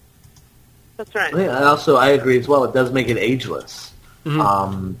 That's right. Yeah, I agree as well. It does make it ageless.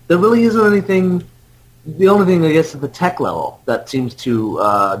 Mm-hmm. There really isn't anything. The only thing, I guess, is the tech level that seems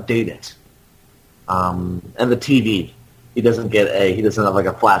to date it. And the TV, he doesn't have like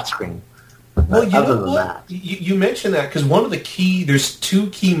a flat screen. Well, you mentioned that because there's two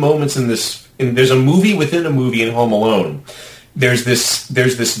key moments in this. There's a movie within a movie in Home Alone. There's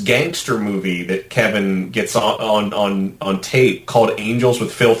this gangster movie that Kevin gets on tape called Angels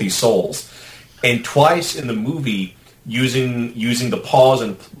with Filthy Souls, and twice in the movie, using the pause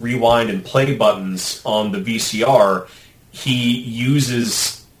and rewind and play buttons on the VCR, he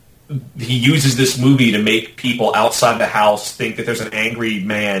uses this movie to make people outside the house think that there's an angry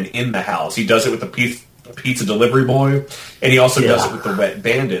man in the house. He does it with the pizza delivery boy, and he also does it with the Wet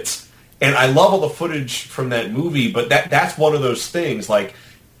Bandits. And I love all the footage from that movie, but that's one of those things. Like,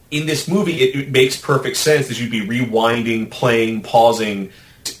 in this movie, it makes perfect sense that you'd be rewinding, playing, pausing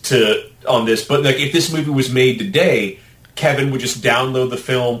on this. But like, if this movie was made today, Kevin would just download the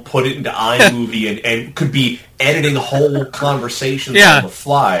film, put it into iMovie, and could be editing whole conversations on the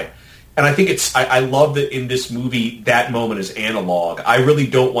fly. And I think I love that in this movie, that moment is analog. I really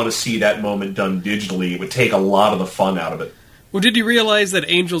don't want to see that moment done digitally. It would take a lot of the fun out of it. Well, did you realize that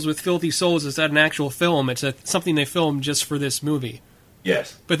Angels with Filthy Souls is not an actual film? It's something they filmed just for this movie.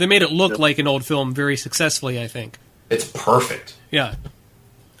 Yes. But they made it look like an old film very successfully, I think. It's perfect. Yeah.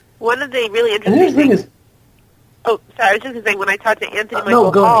 One of the really interesting things... Oh, sorry, I was just going to say, when I talked to Anthony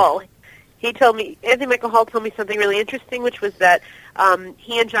Michael Hall, Anthony Michael Hall told me something really interesting, which was that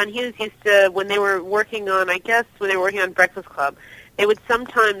he and John Hughes used to, when they were working on Breakfast Club, they would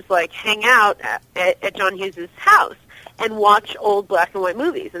sometimes, like, hang out at John Hughes' house and watch old black and white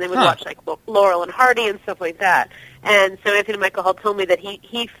movies, and they would watch like Laurel and Hardy and stuff like that. And so Anthony Michael Hall told me that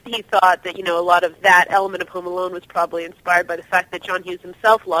he thought that a lot of that element of Home Alone was probably inspired by the fact that John Hughes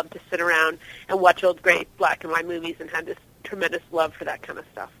himself loved to sit around and watch old great black and white movies and had this tremendous love for that kind of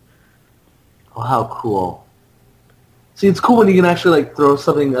stuff. Oh, how cool! See, it's cool when you can actually like throw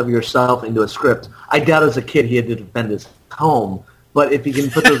something of yourself into a script. I doubt as a kid he had to defend his home, but if he can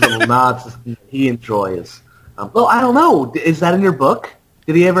put those little nods he enjoys. Well, I don't know. Is that in your book?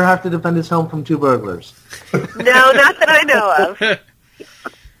 Did he ever have to defend his home from two burglars? No, not that I know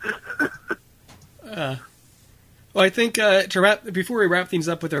of. Well, I think before we wrap things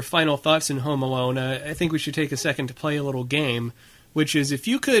up with our final thoughts in Home Alone, I think we should take a second to play a little game, which is if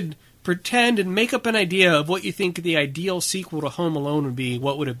you could pretend and make up an idea of what you think the ideal sequel to Home Alone would be,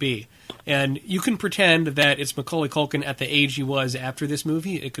 what would it be? And you can pretend that it's Macaulay Culkin at the age he was after this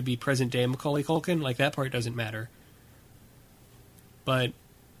movie. It could be present-day Macaulay Culkin. Like, that part doesn't matter. But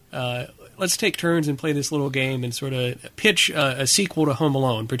let's take turns and play this little game and sort of pitch a sequel to Home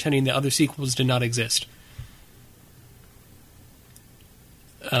Alone, pretending the other sequels did not exist.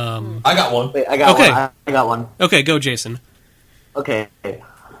 I got one. Wait, I got one. Okay, go, Jason. Okay.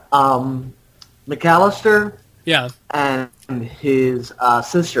 McAllister and his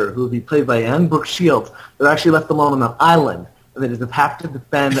sister, who would be played by young Brooke Shields, they're actually left alone on an island, and they just have to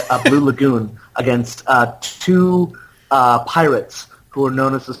defend Blue Lagoon against two pirates who are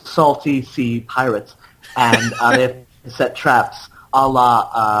known as the Salty Sea Pirates, and they have to set traps a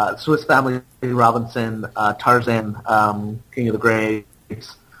la Swiss Family Robinson, Tarzan, King of the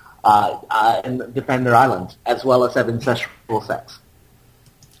Grapes, and defend their island, as well as have incestual sex.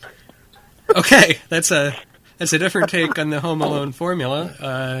 Okay, that's a different take on the Home Alone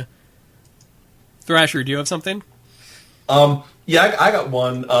formula. Thrasher, do you have something? Yeah, I got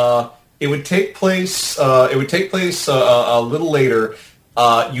one. It would take place. A little later.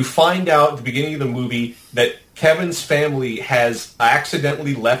 You find out at the beginning of the movie that Kevin's family has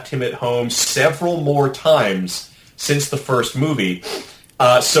accidentally left him at home several more times since the first movie.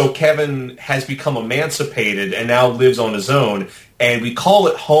 So Kevin has become emancipated and now lives on his own. and we call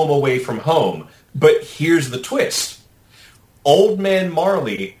it Home Away from Home. But here's the twist. Old Man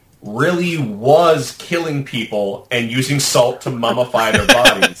Marley really was killing people and using salt to mummify their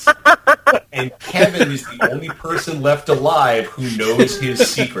bodies. And Kevin is the only person left alive who knows his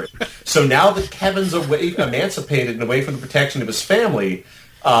secret. So now that Kevin's emancipated and away from the protection of his family,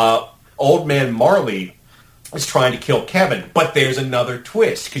 Old Man Marley is trying to kill Kevin. But there's another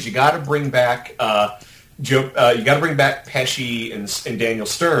twist, because you got to bring back Pesci and Daniel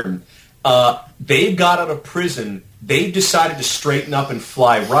Stern. They've got out of prison. They've decided to straighten up and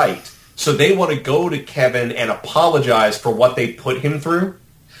fly right. So they want to go to Kevin and apologize for what they put him through.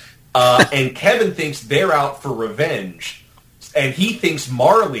 And Kevin thinks they're out for revenge. And he thinks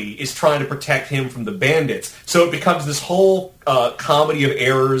Marley is trying to protect him from the bandits. So it becomes this whole comedy of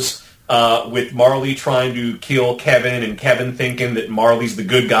errors with Marley trying to kill Kevin and Kevin thinking that Marley's the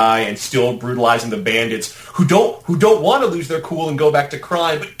good guy and still brutalizing the bandits who don't want to lose their cool and go back to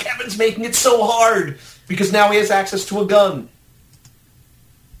crime. But Kevin's making it so hard because now he has access to a gun.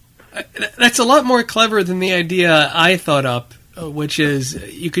 That's a lot more clever than the idea I thought up, which is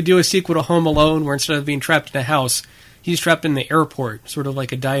you could do a sequel to Home Alone where instead of being trapped in a house, he's trapped in the airport, sort of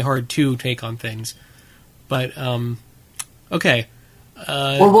like a Die Hard 2 take on things. But, okay.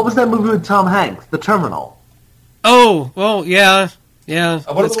 Well, what was that movie with Tom Hanks? The Terminal. Oh, well, yeah.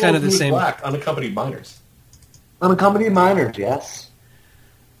 That's kind of the same. Black, Unaccompanied Minors. Unaccompanied Minors, yes.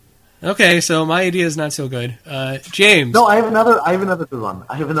 Okay, so my idea is not so good. James. No, I have another good one.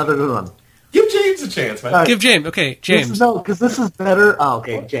 Give James a chance, man. Give James. Okay, James. Because this is better. Oh,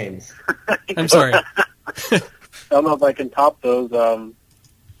 okay, James. I'm sorry. I don't know if I can top those.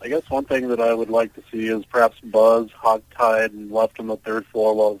 I guess one thing that I would like to see is perhaps Buzz hogtied and left on the third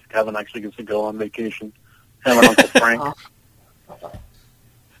floor while Kevin actually gets to go on vacation. Him and Uncle Frank.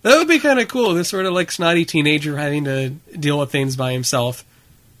 That would be kind of cool. This sort of like snotty teenager having to deal with things by himself.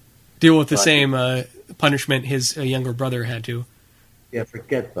 Deal with the same punishment his younger brother had to. Yeah,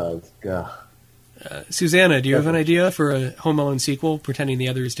 forget Buzz. Susanna, do you have an idea for a Home Alone sequel, pretending the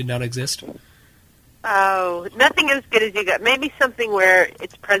others did not exist? Oh, nothing as good as you got. Maybe something where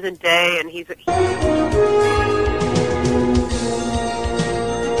it's present day and he's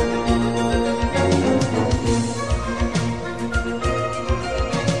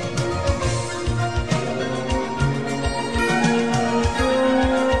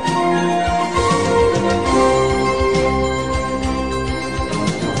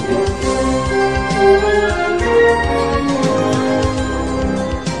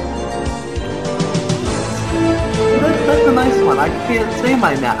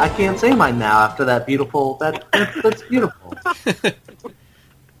I can't say mine now after that beautiful. That's beautiful.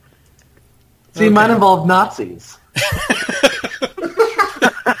 See, mine involved Nazis.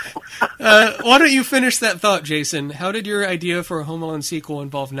 Why don't you finish that thought, Jason? How did your idea for a Home Alone sequel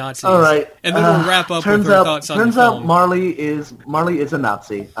involve Nazis? All right, and then we'll wrap up with our thoughts on the film. Turns out Marley is a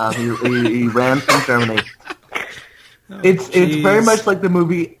Nazi. He ran from Germany. It's very much like the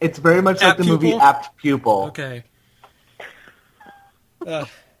movie. It's very much like the movie Apt Pupil. Okay.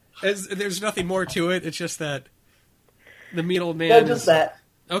 There's nothing more to it. It's just that the meat old man. Yeah, just that.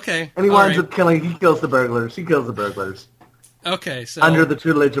 Okay. And he winds up killing. He kills the burglars. Okay, so under the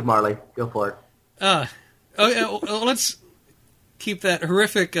tutelage of Marley. Go for it. Let's keep that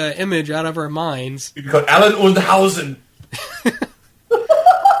horrific image out of our minds. You call Alan Undhausen.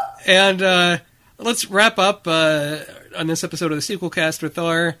 And let's wrap up on this episode of the Sequel Cast with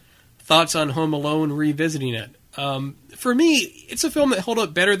our thoughts on Home Alone, revisiting it. For me, it's a film that held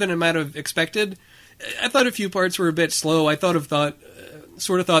up better than I might have expected. I thought a few parts were a bit slow. I thought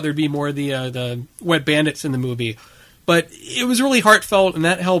there'd be more of the wet bandits in the movie. But it was really heartfelt, and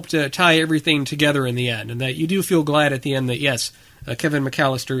that helped tie everything together in the end. And that you do feel glad at the end that, yes, Kevin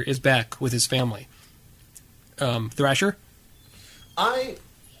McAllister is back with his family. Thrasher?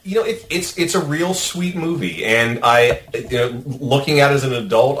 It's a real sweet movie, and looking at it as an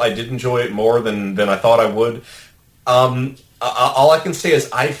adult, I did enjoy it more than I thought I would. All I can say is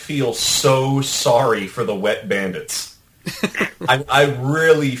I feel so sorry for the wet bandits. I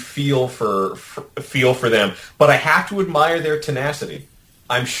really feel for them, but I have to admire their tenacity.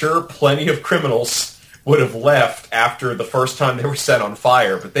 I'm sure plenty of criminals would have left after the first time they were set on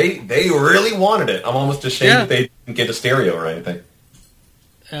fire, but they really wanted it. I'm almost ashamed that they didn't get a stereo or anything.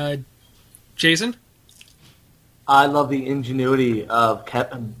 Jason? I love the ingenuity of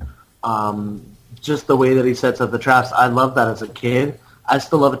Kevin. Just the way that he sets up the traps. I love that as a kid. I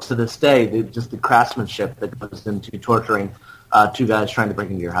still love it to this day. Just the craftsmanship that goes into torturing two guys trying to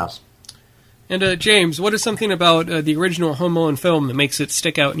break into your house. And James, what is something about the original Home Alone film that makes it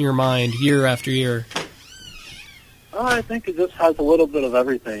stick out in your mind year after year? I think it just has a little bit of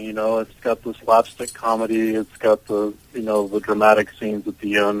everything. You know, it's got the slapstick comedy. It's got the the dramatic scenes at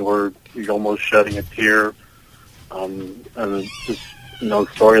the end where you're almost shedding a tear. And it's just the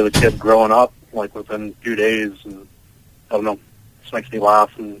story of the kid growing up like within a few days, and I don't know, just makes me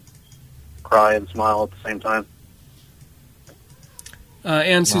laugh and cry and smile at the same time.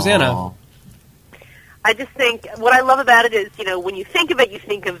 And Susanna. Aww. I just think what I love about it is, when you think of it, you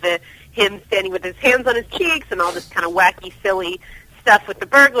think of him standing with his hands on his cheeks and all this kind of wacky, silly stuff with the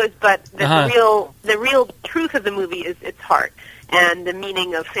burglars. But the real truth of the movie is its heart and the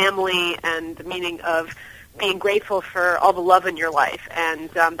meaning of family and the meaning of being grateful for all the love in your life. And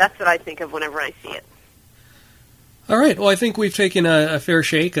that's what I think of whenever I see it. All right. Well, I think we've taken a fair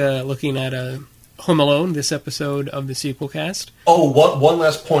shake looking at Home Alone, this episode of the Sequel Cast. Oh, one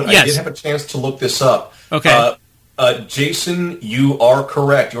last point. Yes. I did have a chance to look this up. Okay. Jason, you are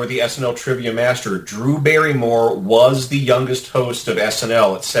correct. You're the SNL trivia master. Drew Barrymore was the youngest host of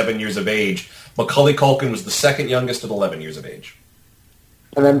SNL at 7 years of age. Macaulay Culkin was the second youngest at 11 years of age.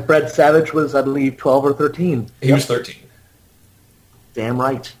 And then Fred Savage was, I believe, 12 or 13. He was 13. Damn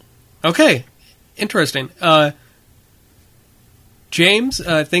right. Okay. Interesting. James,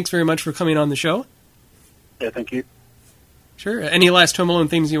 thanks very much for coming on the show. Yeah, thank you. Sure. Any last Home Alone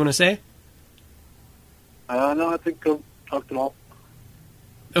things you want to say? No, I think I've talked it all.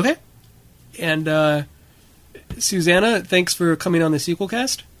 Okay. And Susanna, thanks for coming on the Sequel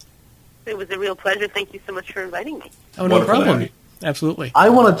Cast. It was a real pleasure. Thank you so much for inviting me. Oh, no problem. Absolutely. I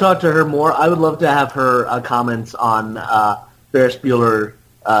want to talk to her more. I would love to have her comments on Ferris Bueller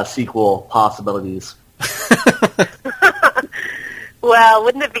sequel possibilities. Well,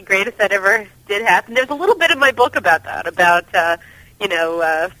 wouldn't it be great if that ever did happen? There's a little bit in my book about that, about,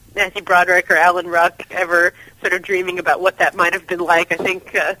 Matthew Broderick or Alan Ruck ever sort of dreaming about what that might have been like. I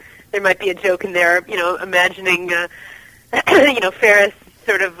think there might be a joke in there, imagining, Ferris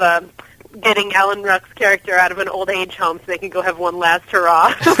sort of getting Alan Ruck's character out of an old age home so they can go have one last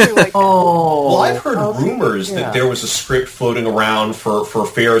hurrah. Well, I've heard rumors that there was a script floating around for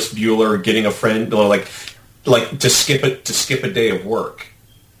Ferris Bueller getting a friend, like to skip a day of work.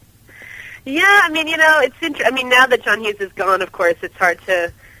 Yeah, it's interesting. Now that John Hughes is gone, of course, it's hard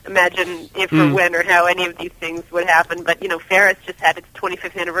to imagine if or when or how any of these things would happen. But, Ferris just had its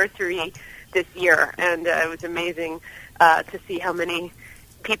 25th anniversary this year, and it was amazing to see how many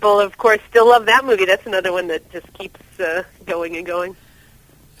people, of course, still love that movie. That's another one that just keeps going and going.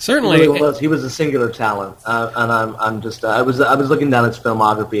 Certainly, he really was. He was a singular talent, and I'm just. I was looking down his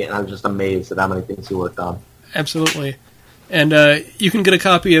filmography, and I was just amazed at how many things he worked on. Absolutely, and you can get a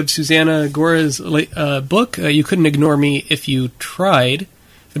copy of Susanna Gora's book. You Couldn't Ignore Me If You Tried.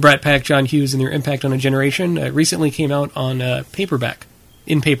 The Brat Pack, John Hughes, and Their Impact on a Generation recently came out on paperback,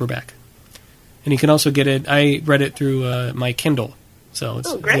 and you can also get it. I read it through my Kindle, so it's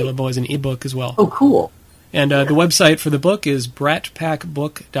available as an ebook as well. Oh, cool. And the website for the book is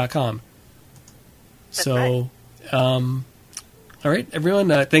bratpackbook.com. So, all right,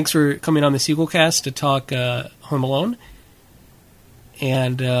 everyone, thanks for coming on the Sequel Cast to talk Home Alone.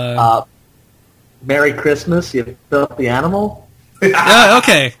 And Merry Christmas, you filthy animal.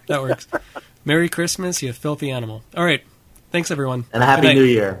 Okay, that works. Merry Christmas, you filthy animal. All right, thanks, everyone. And a Happy New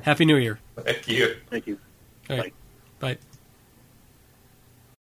Year. Happy New Year. Thank you. Thank you. All right. Bye.